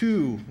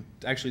two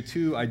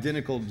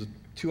identical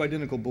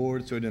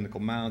boards, 2 identical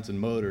mounts and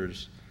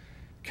motors,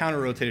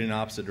 counter-rotating in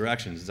opposite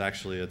directions. Is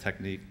actually a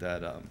technique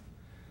that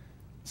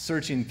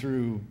searching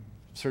through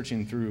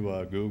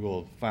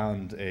Google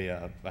found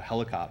a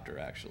helicopter.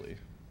 Actually,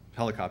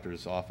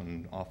 helicopters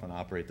often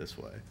operate this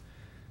way.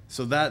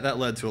 So that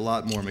led to a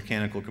lot more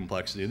mechanical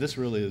complexity. This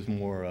really is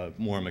more a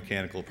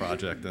mechanical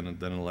project than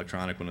an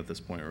electronic one at this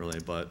point, really.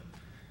 But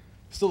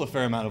still a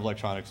fair amount of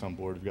electronics on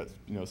board. We've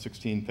got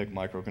 16 PIC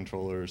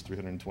microcontrollers,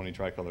 320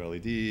 tricolor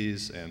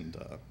LEDs, and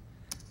a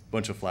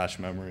bunch of flash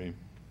memory.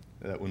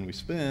 That when we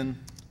spin,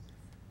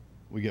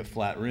 we get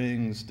flat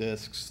rings,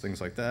 disks,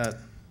 things like that.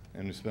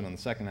 And we spin on the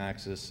second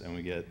axis, and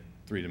we get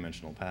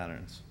 3-dimensional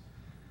patterns.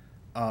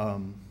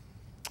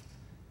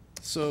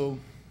 So,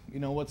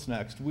 what's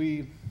next?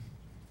 The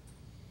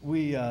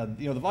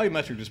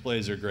volumetric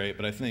displays are great,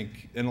 but I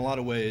think in a lot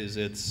of ways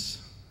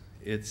it's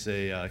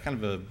a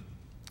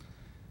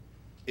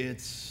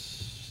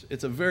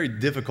it's a very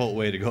difficult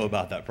way to go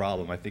about that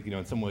problem. I think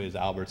in some ways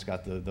Albert's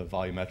got the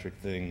volumetric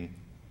thing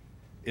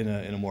in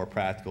a more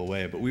practical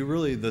way, but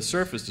the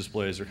surface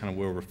displays are kind of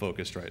where we're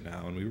focused right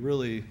now, and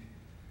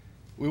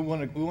we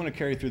want to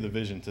carry through the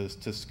vision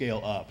to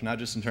scale up, not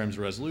just in terms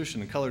of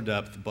resolution and color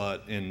depth,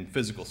 but in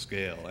physical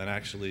scale, and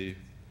actually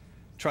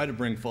try to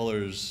bring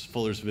Fuller's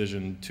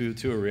vision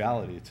to a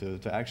reality, to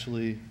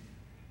actually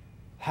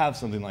have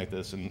something like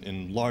this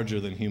in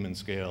larger than human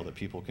scale that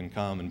people can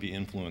come and be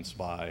influenced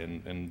by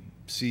and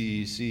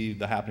see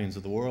the happenings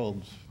of the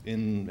world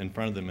in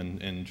front of them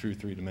in true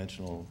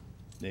 3-dimensional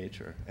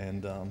nature.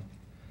 And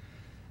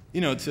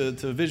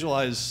to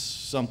visualize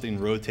something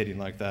rotating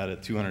like that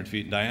at 200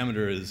 feet in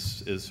diameter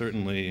is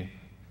certainly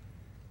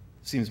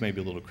seems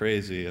maybe a little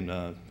crazy,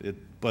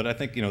 but I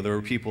think there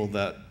are people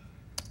that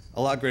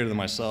a lot greater than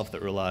myself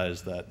that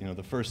realize that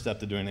the first step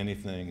to doing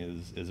anything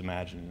is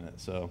imagining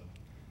it. So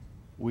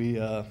we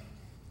are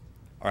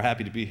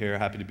happy to be here,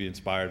 happy to be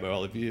inspired by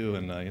all of you,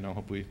 and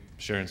hope we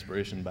share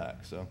inspiration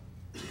back. So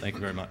thank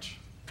you very much.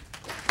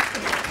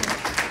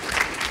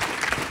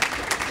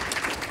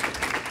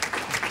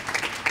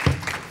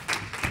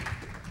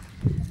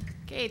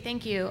 Okay,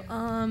 thank you.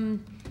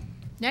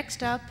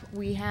 Next up,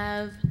 we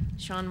have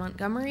Sean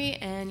Montgomery,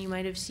 and you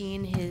might have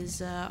seen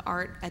his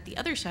art at the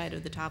other side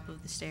of the top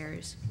of the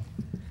stairs.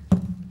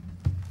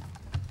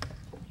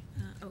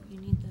 You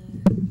need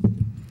the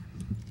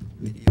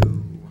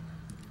video.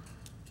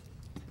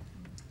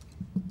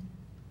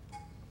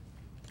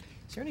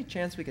 Is there any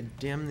chance we could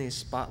dim these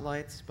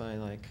spotlights by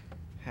like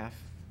half?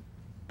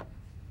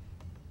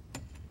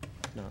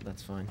 No,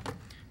 that's fine.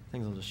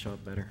 Things will just show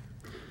up better.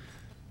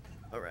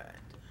 All right. Is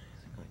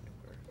it going to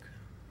work?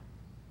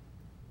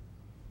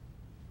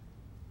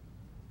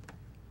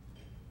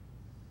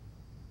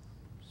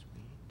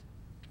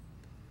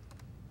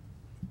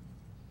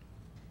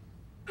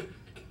 Sweet.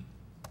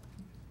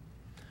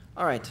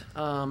 All right.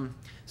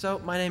 So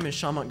my name is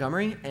Sean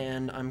Montgomery,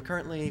 and I'm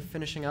currently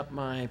finishing up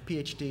my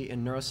PhD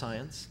in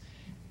neuroscience.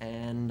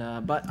 And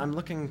but I'm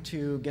looking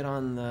to get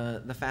on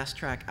the fast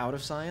track out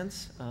of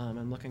science.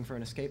 I'm looking for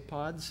an escape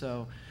pod,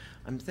 so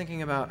I'm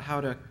thinking about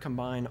how to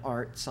combine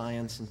art,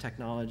 science, and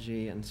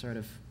technology and sort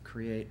of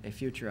create a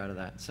future out of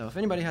that. So if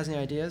anybody has any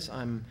ideas,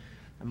 I'm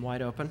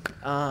wide open.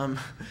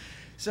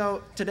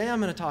 So today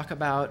I'm going to talk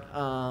about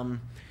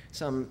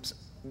some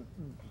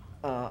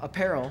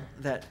apparel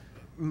that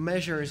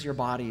measures your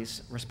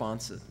body's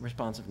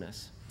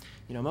responsiveness.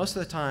 Most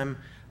of the time,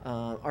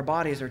 our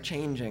bodies are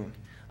changing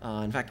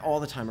In fact, all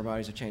the time our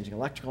bodies are changing.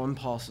 Electrical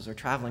impulses are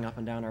traveling up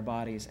and down our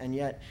bodies, and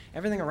yet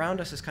everything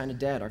around us is kind of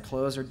dead. Our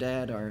clothes are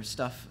dead, our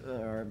stuff,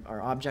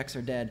 our objects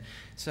are dead.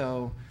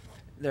 So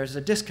there's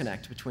a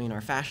disconnect between our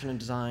fashion and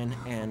design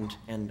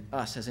and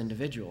us as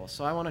individuals.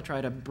 So I want to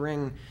try to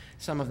bring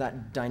some of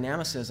that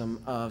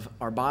dynamicism of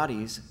our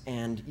bodies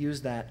and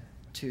use that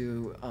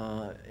to,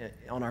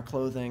 on our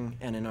clothing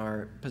and in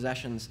our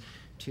possessions,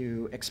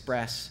 to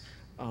express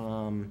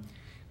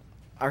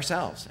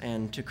ourselves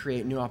and to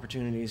create new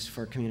opportunities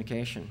for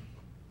communication.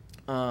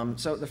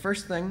 So the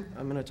first thing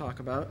I'm going to talk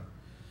about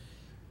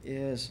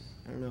is,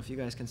 I don't know if you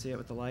guys can see it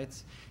with the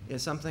lights,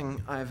 is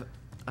something I've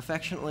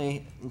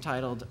affectionately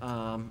entitled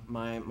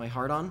my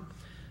heart on.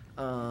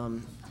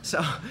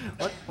 So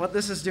what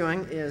this is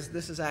doing is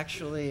this is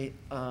actually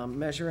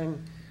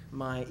measuring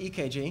my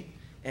EKG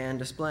and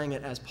displaying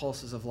it as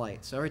pulses of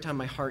light. So every time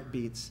my heart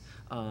beats,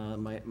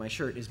 my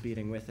shirt is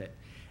beating with it.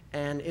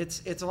 And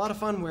it's a lot of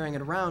fun wearing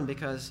it around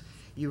because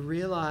you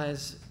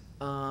realize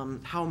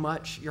how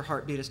much your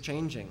heartbeat is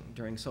changing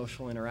during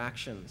social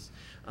interactions,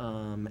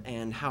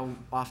 and how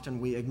often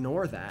we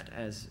ignore that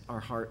as our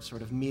heart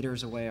sort of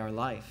meters away our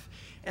life.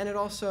 And it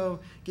also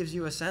gives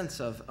you a sense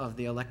of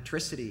the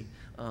electricity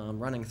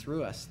running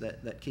through us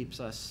that keeps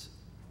us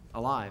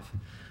alive.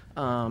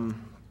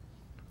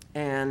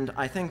 And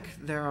I think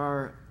there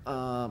are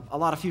a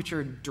lot of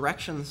future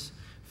directions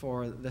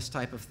for this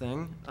type of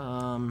thing.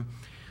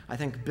 I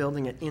think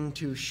building it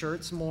into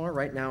shirts more.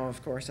 Right now,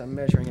 of course, I'm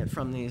measuring it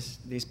from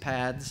these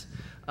pads,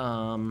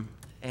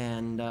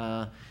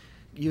 and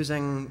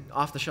using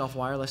off-the-shelf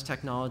wireless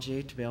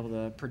technology to be able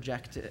to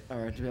project it,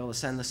 or to be able to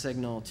send the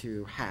signal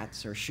to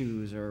hats or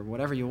shoes or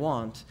whatever you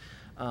want.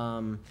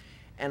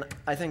 And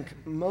I think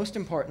most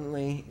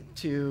importantly,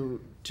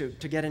 to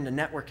get into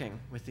networking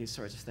with these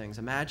sorts of things.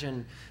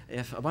 Imagine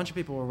if a bunch of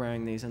people were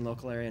wearing these in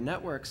local area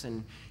networks,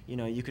 and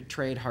you could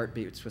trade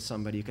heartbeats with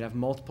somebody. You could have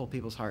multiple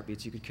people's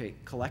heartbeats. You could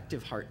create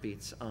collective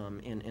heartbeats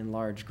in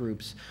large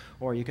groups,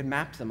 or you could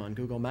map them on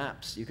Google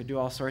Maps. You could do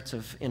all sorts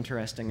of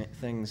interesting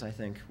things, I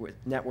think, with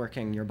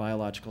networking your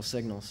biological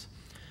signals.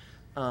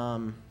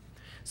 So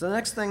the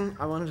next thing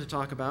I wanted to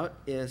talk about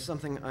is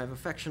something I've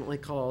affectionately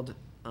called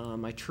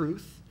my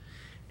truth.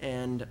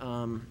 And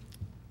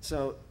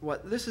so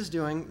what this is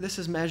doing, this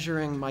is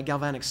measuring my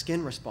galvanic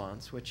skin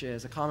response, which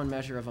is a common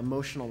measure of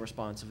emotional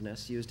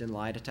responsiveness used in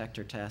lie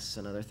detector tests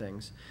and other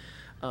things.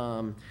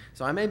 So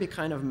I may be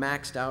kind of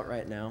maxed out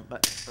right now,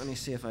 but let me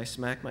see if I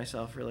smack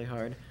myself really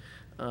hard.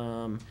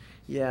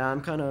 Yeah,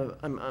 I'm kind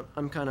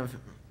of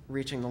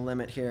reaching the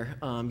limit here,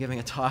 giving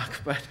a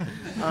talk. But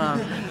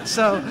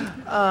so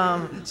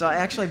I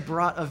actually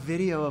brought a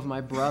video of my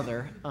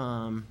brother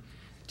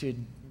to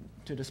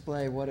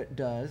display what it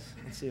does.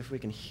 Let's see if we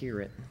can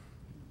hear it.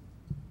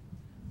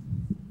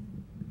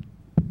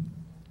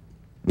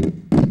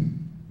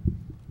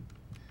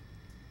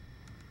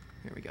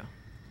 Here we go.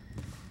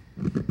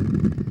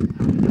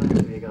 How many times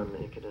have you gone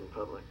naked in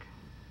public?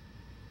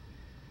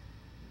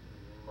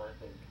 I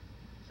think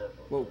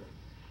several. Whoa,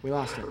 we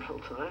lost it. Several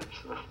times,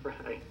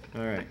 right.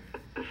 All right.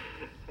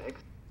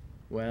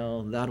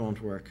 Well, that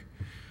won't work.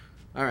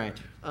 All right.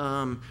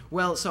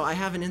 Well, so I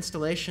have an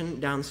installation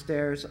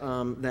downstairs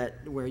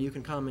where you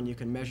can come and you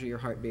can measure your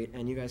heartbeat,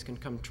 and you guys can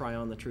come try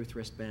on the Truth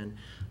wristband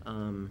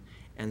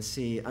and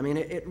see. I mean,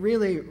 it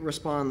really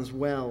responds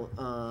well.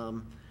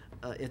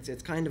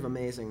 It's kind of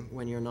amazing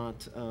when you're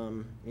not,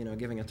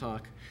 giving a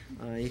talk.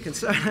 You can.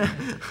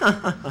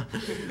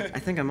 I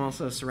think I'm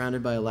also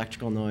surrounded by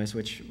electrical noise,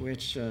 which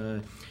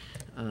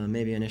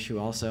may be an issue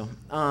also.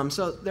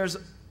 So there's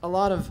a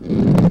lot of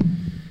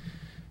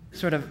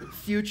sort of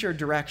future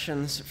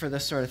directions for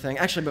this sort of thing.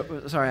 Actually,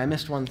 but sorry, I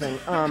missed one thing.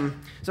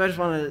 So I just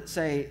wanted to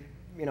say,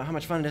 how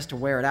much fun it is to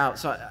wear it out.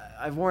 So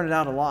I've worn it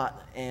out a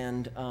lot,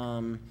 and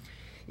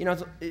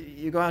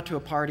you go out to a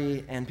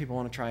party and people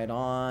want to try it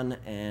on,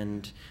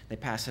 and they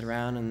pass it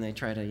around and they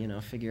try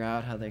to figure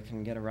out how they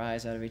can get a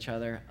rise out of each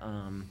other.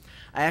 I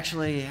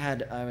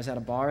was at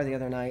a bar the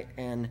other night,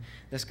 and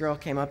this girl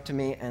came up to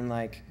me and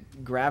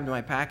grabbed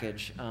my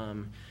package.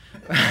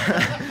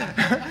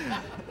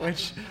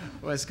 Which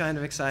was kind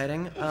of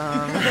exciting.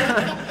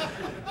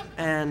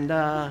 And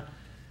I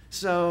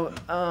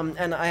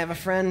have a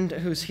friend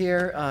who's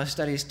here,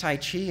 studies Tai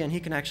Chi, and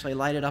he can actually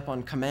light it up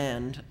on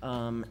command.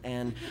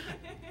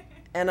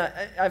 And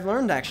I've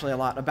learned actually a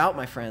lot about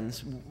my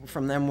friends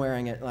from them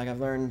wearing it. I've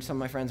learned some of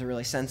my friends are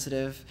really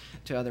sensitive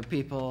to other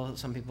people.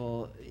 Some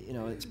people,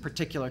 it's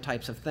particular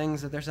types of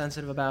things that they're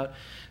sensitive about.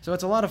 So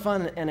it's a lot of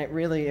fun, and it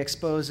really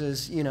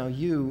exposes,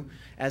 you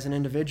as an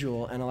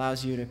individual and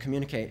allows you to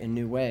communicate in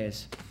new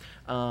ways.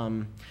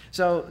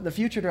 So the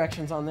future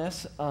directions on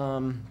this,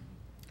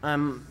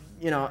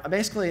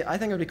 basically, I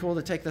think it would be cool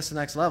to take this to the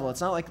next level.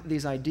 It's not like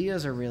these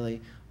ideas are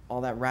really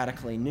all that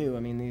radically new.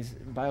 I mean,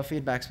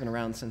 biofeedback's been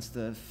around since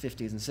the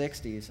 50s and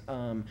 60s,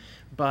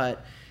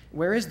 but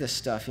where is this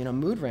stuff?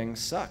 Mood rings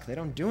suck. They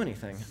don't do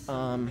anything.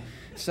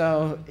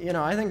 So,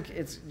 I think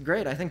it's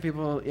great. I think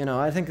people,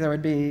 I think there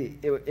would be,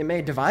 it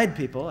may divide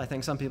people. I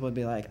think some people would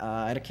be like,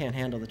 I can't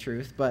handle the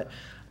truth. But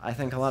I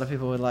think a lot of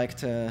people would like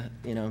to,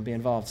 be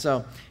involved.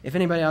 So if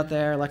anybody out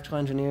there, electrical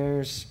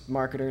engineers,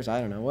 marketers,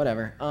 I don't know,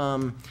 whatever.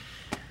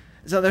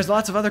 So there's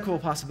lots of other cool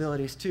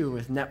possibilities too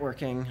with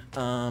networking.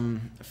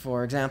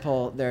 For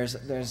example, there's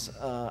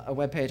a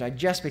web page I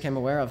just became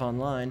aware of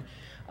online.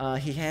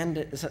 He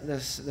handed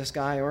this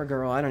guy or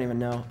girl, I don't even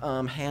know,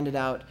 handed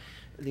out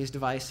these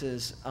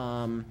devices,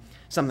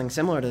 something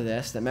similar to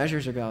this that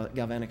measures your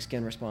galvanic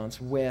skin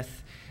response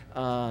with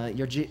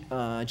your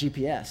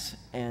GPS,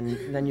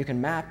 and then you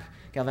can map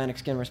galvanic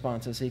skin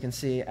responses. So you can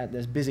see at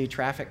this busy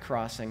traffic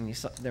crossing,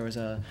 there was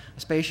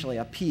spatially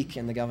a peak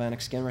in the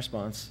galvanic skin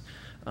response,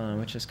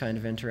 which is kind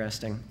of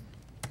interesting.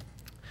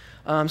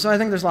 So I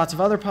think there's lots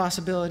of other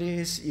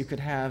possibilities. You could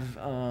have,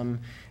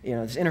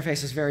 this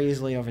interfaces very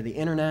easily over the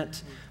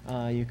internet.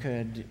 You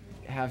could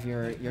have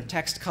your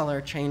text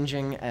color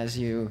changing as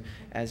you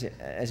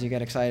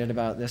get excited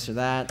about this or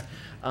that.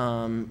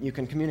 You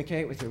can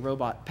communicate with your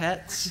robot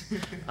pets.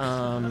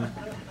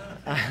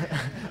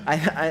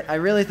 I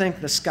really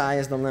think the sky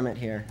is the limit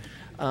here.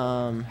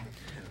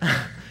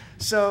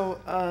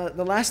 So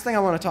the last thing I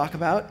want to talk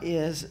about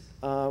is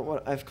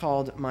what I've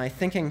called my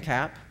thinking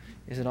cap.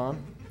 Is it on?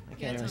 I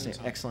can't really see it.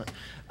 Excellent.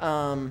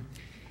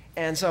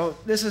 And so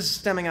this is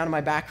stemming out of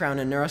my background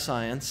in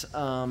neuroscience.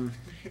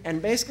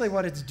 And basically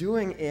what it's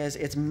doing is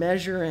it's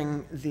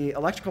measuring the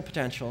electrical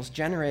potentials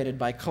generated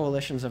by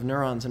coalitions of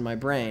neurons in my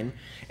brain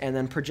and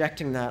then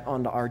projecting that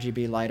onto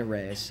RGB light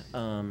arrays.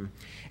 And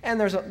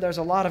there's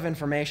a lot of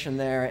information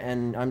there,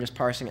 and I'm just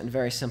parsing it in a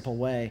very simple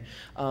way.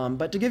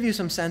 But to give you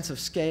some sense of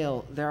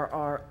scale, there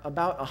are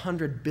about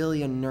 100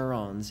 billion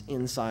neurons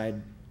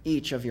inside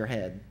each of your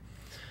head.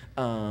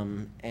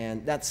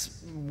 And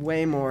that's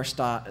way more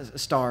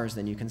stars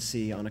than you can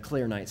see on a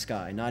clear night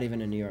sky, not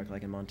even in New York,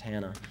 like in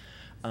Montana.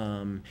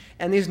 And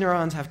these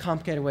neurons have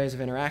complicated ways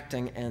of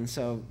interacting, and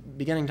so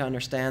beginning to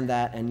understand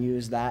that and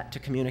use that to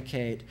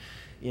communicate,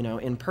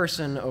 in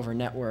person over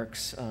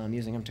networks,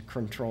 using them to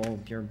control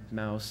your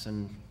mouse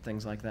and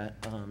things like that,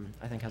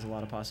 I think has a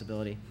lot of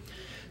possibility.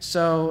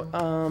 So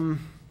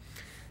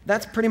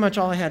that's pretty much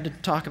all I had to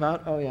talk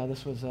about. Oh yeah,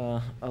 this was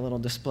a little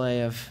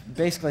display of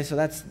basically,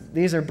 so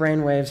these are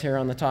brain waves here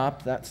on the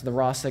top. That's the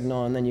raw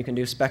signal, and then you can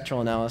do spectral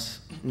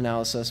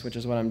analysis, which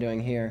is what I'm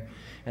doing here,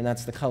 and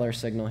that's the color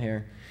signal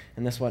here.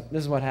 And this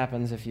is what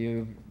happens if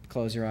you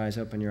close your eyes,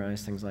 open your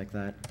eyes, things like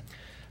that.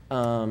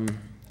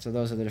 So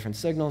those are the different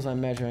signals I'm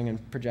measuring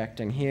and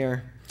projecting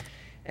here.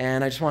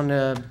 And I just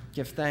wanted to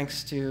give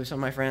thanks to some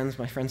of my friends.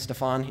 My friend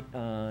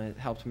Stefan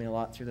helped me a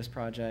lot through this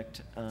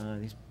project,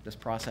 this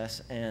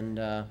process. And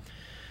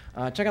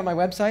check out my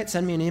website,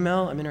 send me an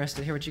email. I'm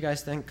interested to hear what you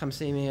guys think. Come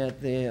see me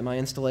at my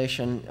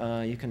installation.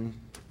 You can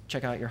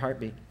check out your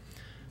heartbeat.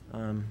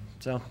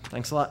 So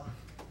thanks a lot.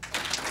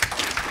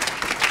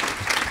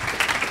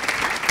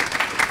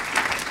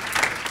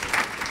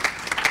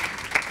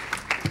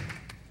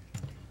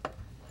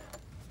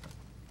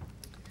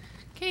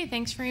 Okay,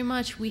 thanks very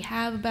much. We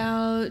have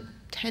about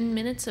 10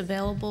 minutes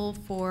available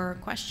for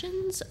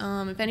questions.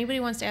 If anybody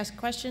wants to ask a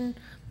question,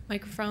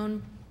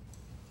 microphone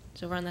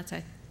is over on that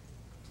side.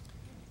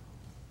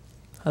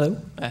 Hello.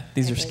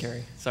 These are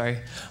scary. Sorry.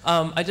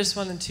 I just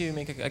wanted to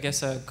make,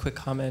 a quick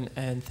comment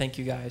and thank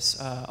you guys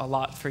a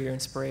lot for your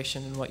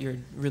inspiration and what you're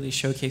really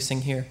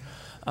showcasing here.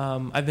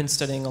 I've been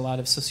studying a lot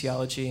of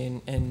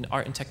sociology and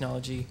art and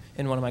technology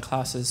in one of my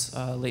classes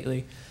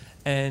lately,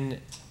 and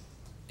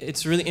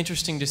it's really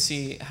interesting to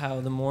see how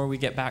the more we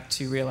get back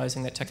to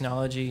realizing that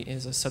technology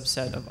is a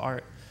subset of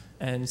art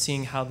and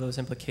seeing how those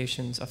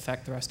implications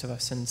affect the rest of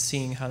us and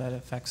seeing how that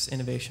affects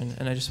innovation.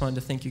 And I just wanted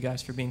to thank you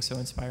guys for being so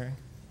inspiring.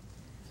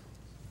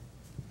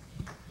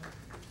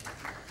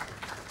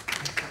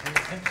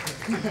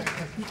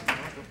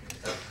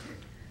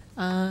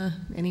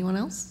 Anyone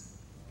else?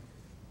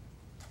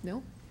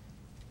 No?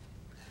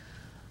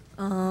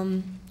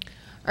 All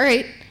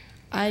right.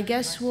 I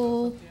guess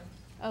we'll...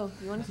 Oh,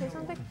 you want to say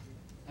something?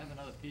 I have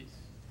another piece.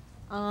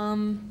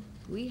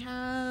 We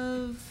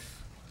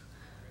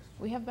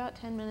have about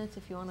 10 minutes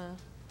if you want to...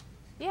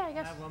 Yeah, I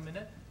guess. I have 1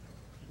 minute.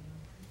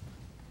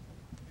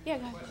 Yeah,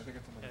 go ahead.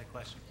 I had a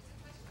question.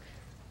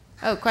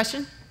 Oh,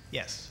 question?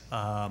 Yes.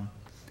 I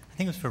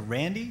think it was for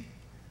Randy.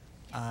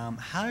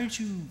 How did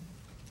you,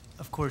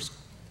 of course,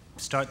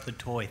 start the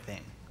toy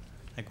thing?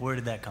 Like, where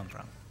did that come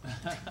from?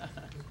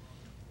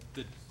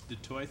 The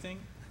toy thing?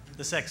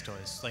 The sex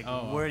toys. Like,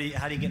 Oh.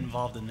 how do you get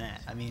involved in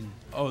that? I mean,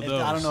 Oh, I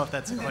those. don't know if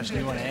that's a question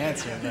you want to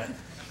answer, but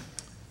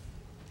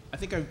I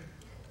think I'm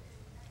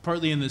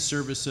partly in the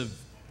service of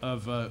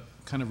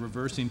kind of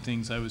reversing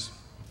things. I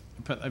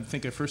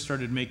think I first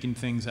started making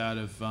things out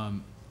of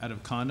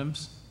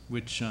condoms,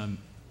 which in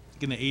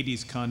the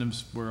 80s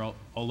condoms were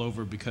all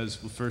over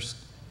because, well, first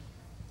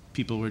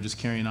people were just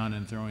carrying on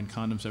and throwing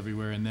condoms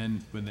everywhere, and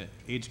then when the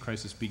AIDS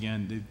crisis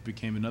began, they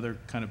became another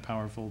kind of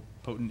powerful,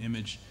 potent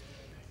image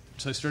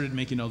so I started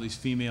making all these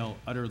female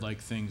udder-like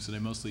things that I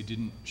mostly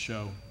didn't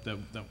show. That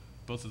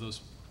both of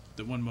those,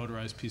 that one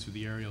motorized piece with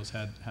the aerials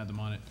had them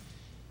on it,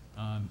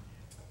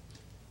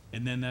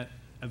 and then that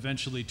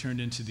eventually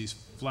turned into these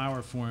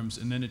flower forms,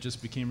 and then it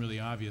just became really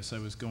obvious. I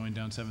was going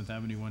down 7th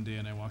Avenue one day,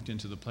 and I walked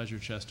into the pleasure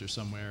chest or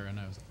somewhere, and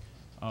I was,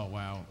 oh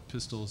wow,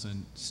 pistils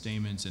and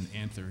stamens and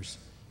anthers,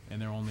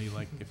 and they're only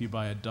like, if you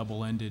buy a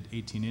double-ended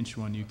 18-inch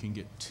one, you can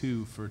get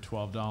 2 for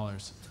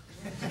 $12.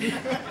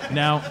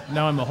 Now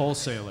I'm a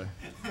wholesaler.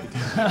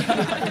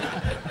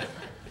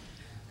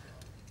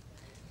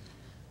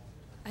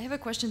 I have a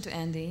question to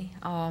Andy.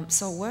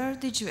 So where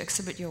did you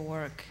exhibit your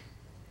work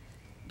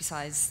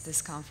besides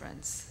this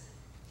conference?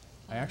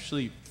 I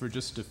actually, for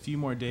just a few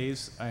more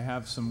days, I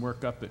have some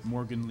work up at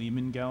Morgan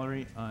Lehman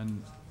Gallery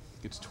on,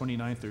 it's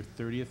 29th or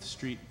 30th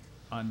Street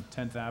on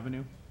 10th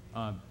Avenue,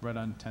 right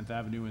on 10th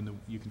Avenue, and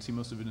you can see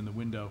most of it in the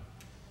window.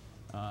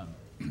 I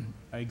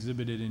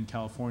exhibited in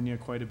California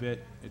quite a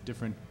bit at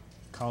different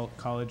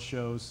college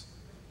shows.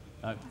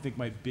 I think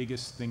my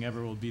biggest thing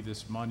ever will be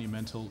this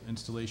monumental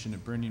installation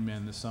at Burning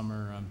Man this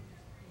summer,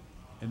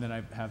 and then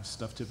I have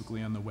stuff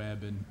typically on the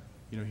web and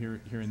here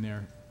and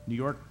there. New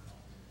York.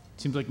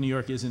 Seems like New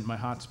York isn't my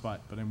hotspot,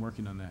 but I'm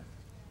working on that.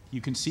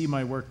 You can see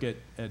my work at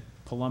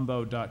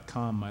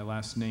polumbo.com, my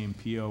last name,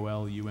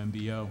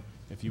 Polumbo,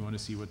 if you want to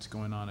see what's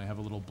going on. I have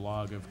a little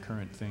blog of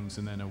current things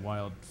and then a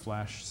wild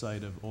flash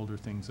site of older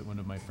things that one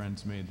of my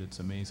friends made that's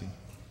amazing.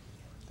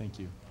 Thank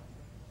you.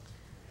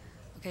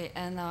 Okay,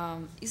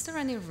 and is there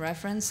any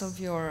reference of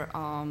your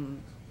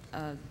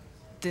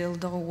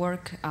dildo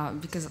work?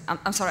 Because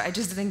I'm sorry, I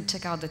just didn't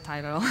check out the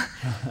title.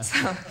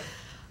 So.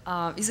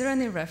 Is there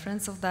any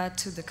reference of that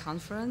to the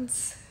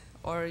conference,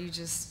 or you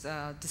just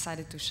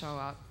decided to show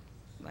up,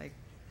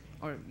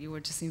 or you were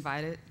just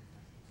invited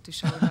to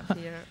show up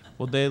here?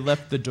 Well, they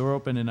left the door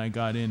open and I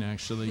got in,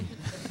 actually.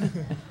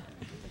 Okay.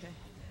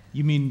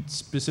 You mean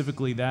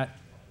specifically that?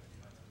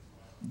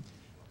 I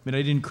mean,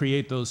 I didn't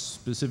create those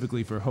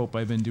specifically for Hope.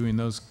 I've been doing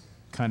those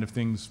kind of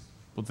things,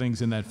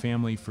 things in that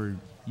family for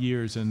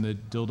years, and the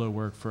dildo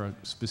work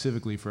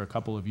specifically for a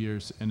couple of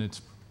years, and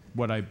it's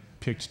what I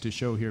picked to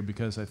show here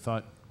because I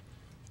thought,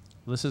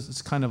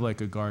 it's kind of like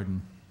a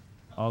garden.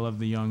 All of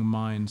the young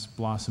minds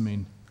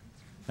blossoming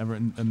ever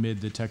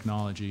amid the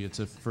technology. It's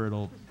a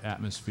fertile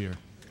atmosphere.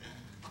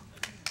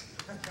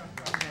 Okay.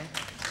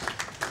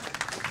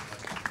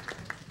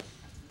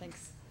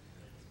 Thanks.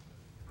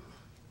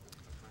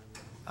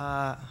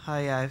 Hi,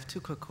 I have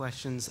 2 quick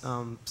questions.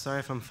 Sorry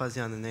if I'm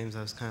fuzzy on the names,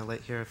 I was kind of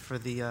late here. For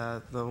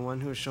the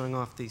one who was showing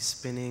off the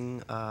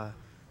spinning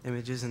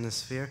images in the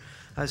sphere,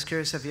 I was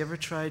curious, have you ever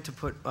tried to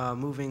put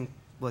moving,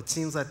 it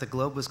seems like the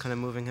globe was kind of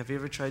moving. Have you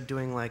ever tried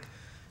doing like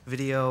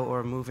video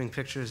or moving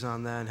pictures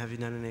on that, and have you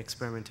done any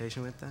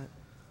experimentation with that?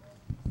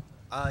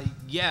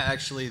 Yeah,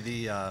 actually,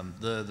 the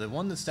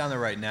one that's down there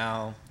right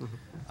now,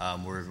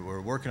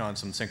 we're working on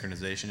some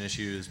synchronization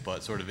issues,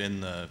 but sort of in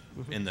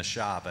the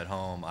shop at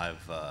home,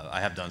 I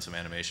have done some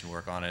animation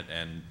work on it,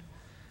 and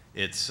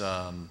it's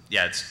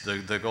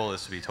the goal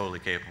is to be totally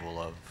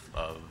capable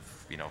of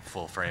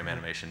full frame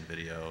animation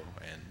video,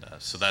 and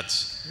so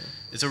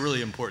it's a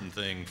really important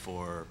thing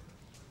for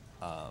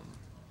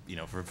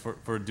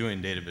for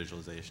doing data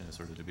visualization, is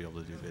sort of to be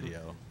able to do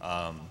video.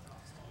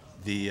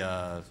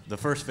 The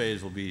first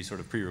phase will be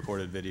sort of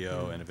pre-recorded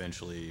video, and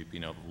eventually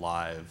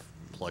live,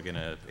 plug in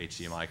a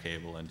HDMI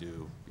cable and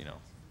do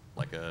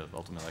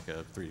ultimately like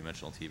a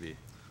 3-dimensional TV.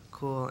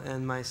 Cool.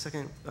 And my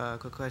second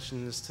quick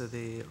question is to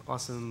the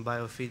awesome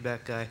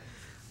biofeedback guy.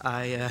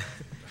 It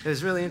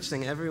was really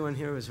interesting. Everyone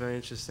here was very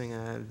interesting.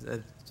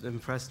 It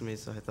impressed me,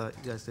 so I thought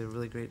you guys did a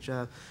really great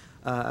job.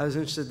 I was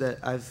interested that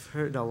I've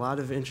heard a lot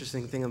of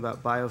interesting thing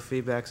about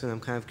biofeedbacks, and I'm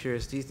kind of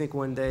curious, do you think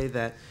one day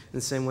that in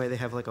the same way they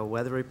have like a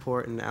weather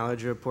report and an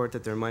allergy report,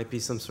 that there might be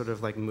some sort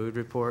of like mood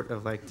report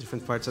of like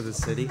different parts of the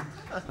city?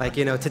 Like,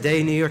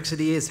 today New York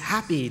City is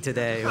happy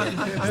today, or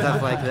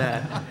stuff like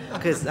that.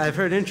 Because I've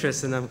heard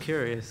interest and I'm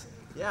curious.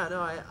 Yeah,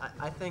 no,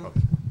 I think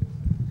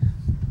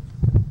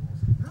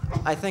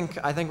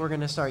we're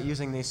going to start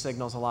using these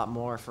signals a lot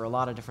more for a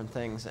lot of different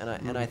things,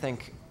 and I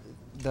think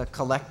the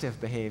collective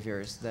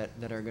behaviors that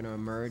are going to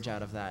emerge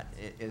out of that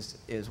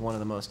is one of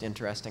the most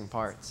interesting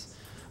parts.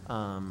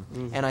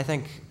 And I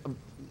think,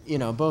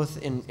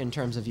 both in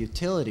terms of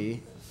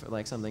utility, for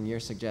like something you're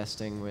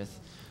suggesting with,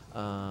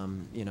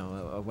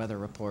 a weather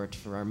report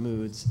for our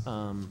moods,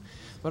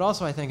 but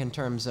also I think in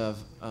terms of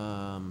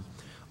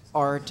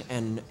art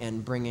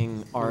and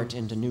bringing art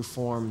into new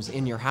forms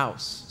in your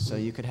house. So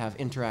you could have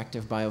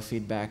interactive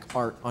biofeedback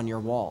art on your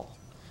wall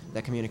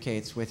that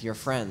communicates with your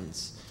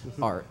friends'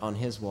 art on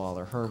his wall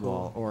or her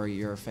wall, or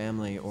your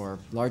family, or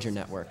larger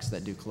networks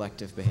that do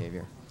collective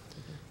behavior.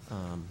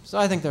 So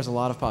I think there's a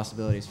lot of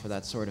possibilities for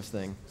that sort of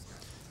thing.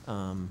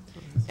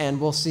 And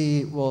we'll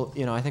see,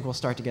 I think we'll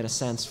start to get a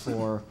sense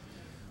for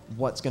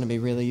what's going to be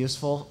really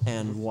useful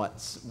and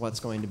what's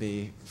going to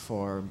be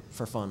for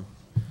fun.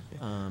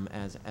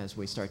 As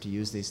we start to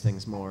use these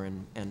things more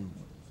and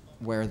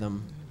wear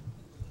them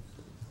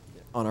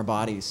on our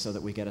bodies, so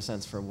that we get a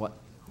sense for what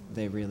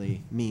they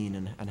really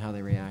mean and how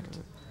they react.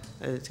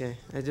 Okay.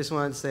 I just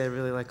wanted to say I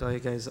really like all you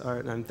guys'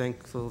 art, and I'm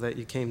thankful that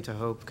you came to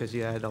Hope because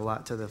you added a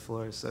lot to the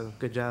floor. So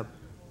good job.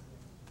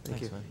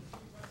 Thank you. Man.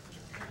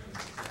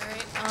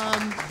 All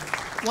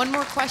right. One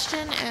more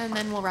question, and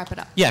then we'll wrap it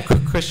up. Yeah,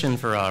 quick question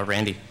for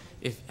Randy.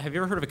 Have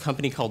you ever heard of a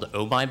company called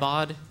Oh My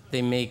Bod?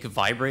 They make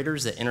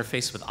vibrators that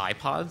interface with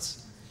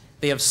iPods.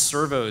 They have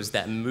servos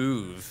that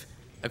move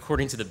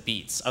according to the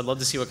beats. I'd love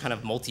to see what kind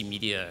of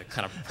multimedia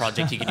kind of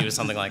project you could do with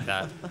something like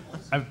that.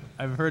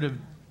 I've heard of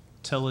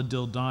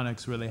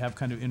teledildonics where they have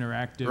kind of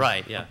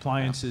interactive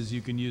appliances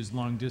you can use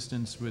long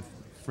distance with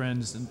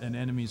friends and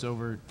enemies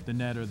over the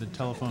net or the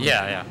telephone.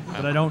 Yeah.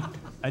 But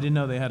I didn't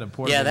know they had a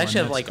portable Yeah, they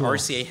actually one. have like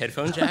That's cool. RCA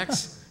headphone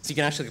jacks. So you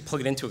can actually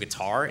plug it into a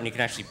guitar and you can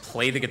actually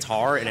play the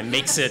guitar and it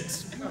makes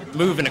it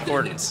move in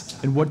accordance.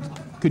 And what,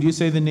 could you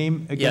say the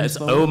name again? Yeah, it's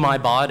Oh My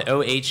Bod,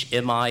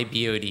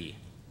 OHMIBOD.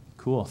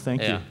 Cool,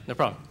 thank you. Yeah, no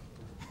problem.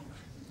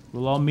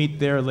 We'll all meet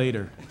there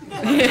later.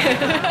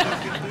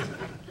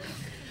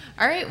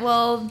 All right,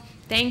 well,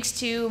 thanks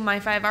to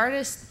my 5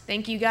 artists.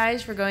 Thank you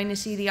guys for going to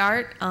see the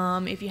art.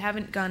 If you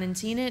haven't gone and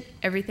seen it,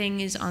 everything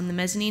is on the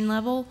mezzanine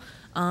level.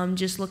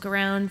 Just look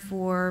around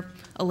for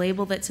a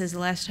label that says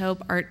Last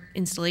Hope Art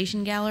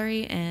Installation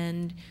Gallery,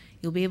 and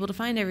you'll be able to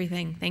find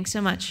everything. Thanks so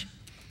much.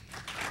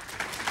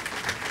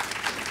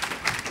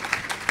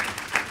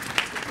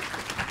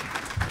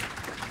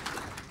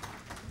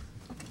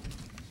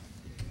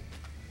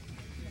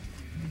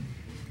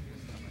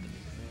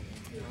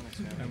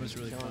 That was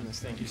really fun.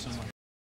 Thank you so much.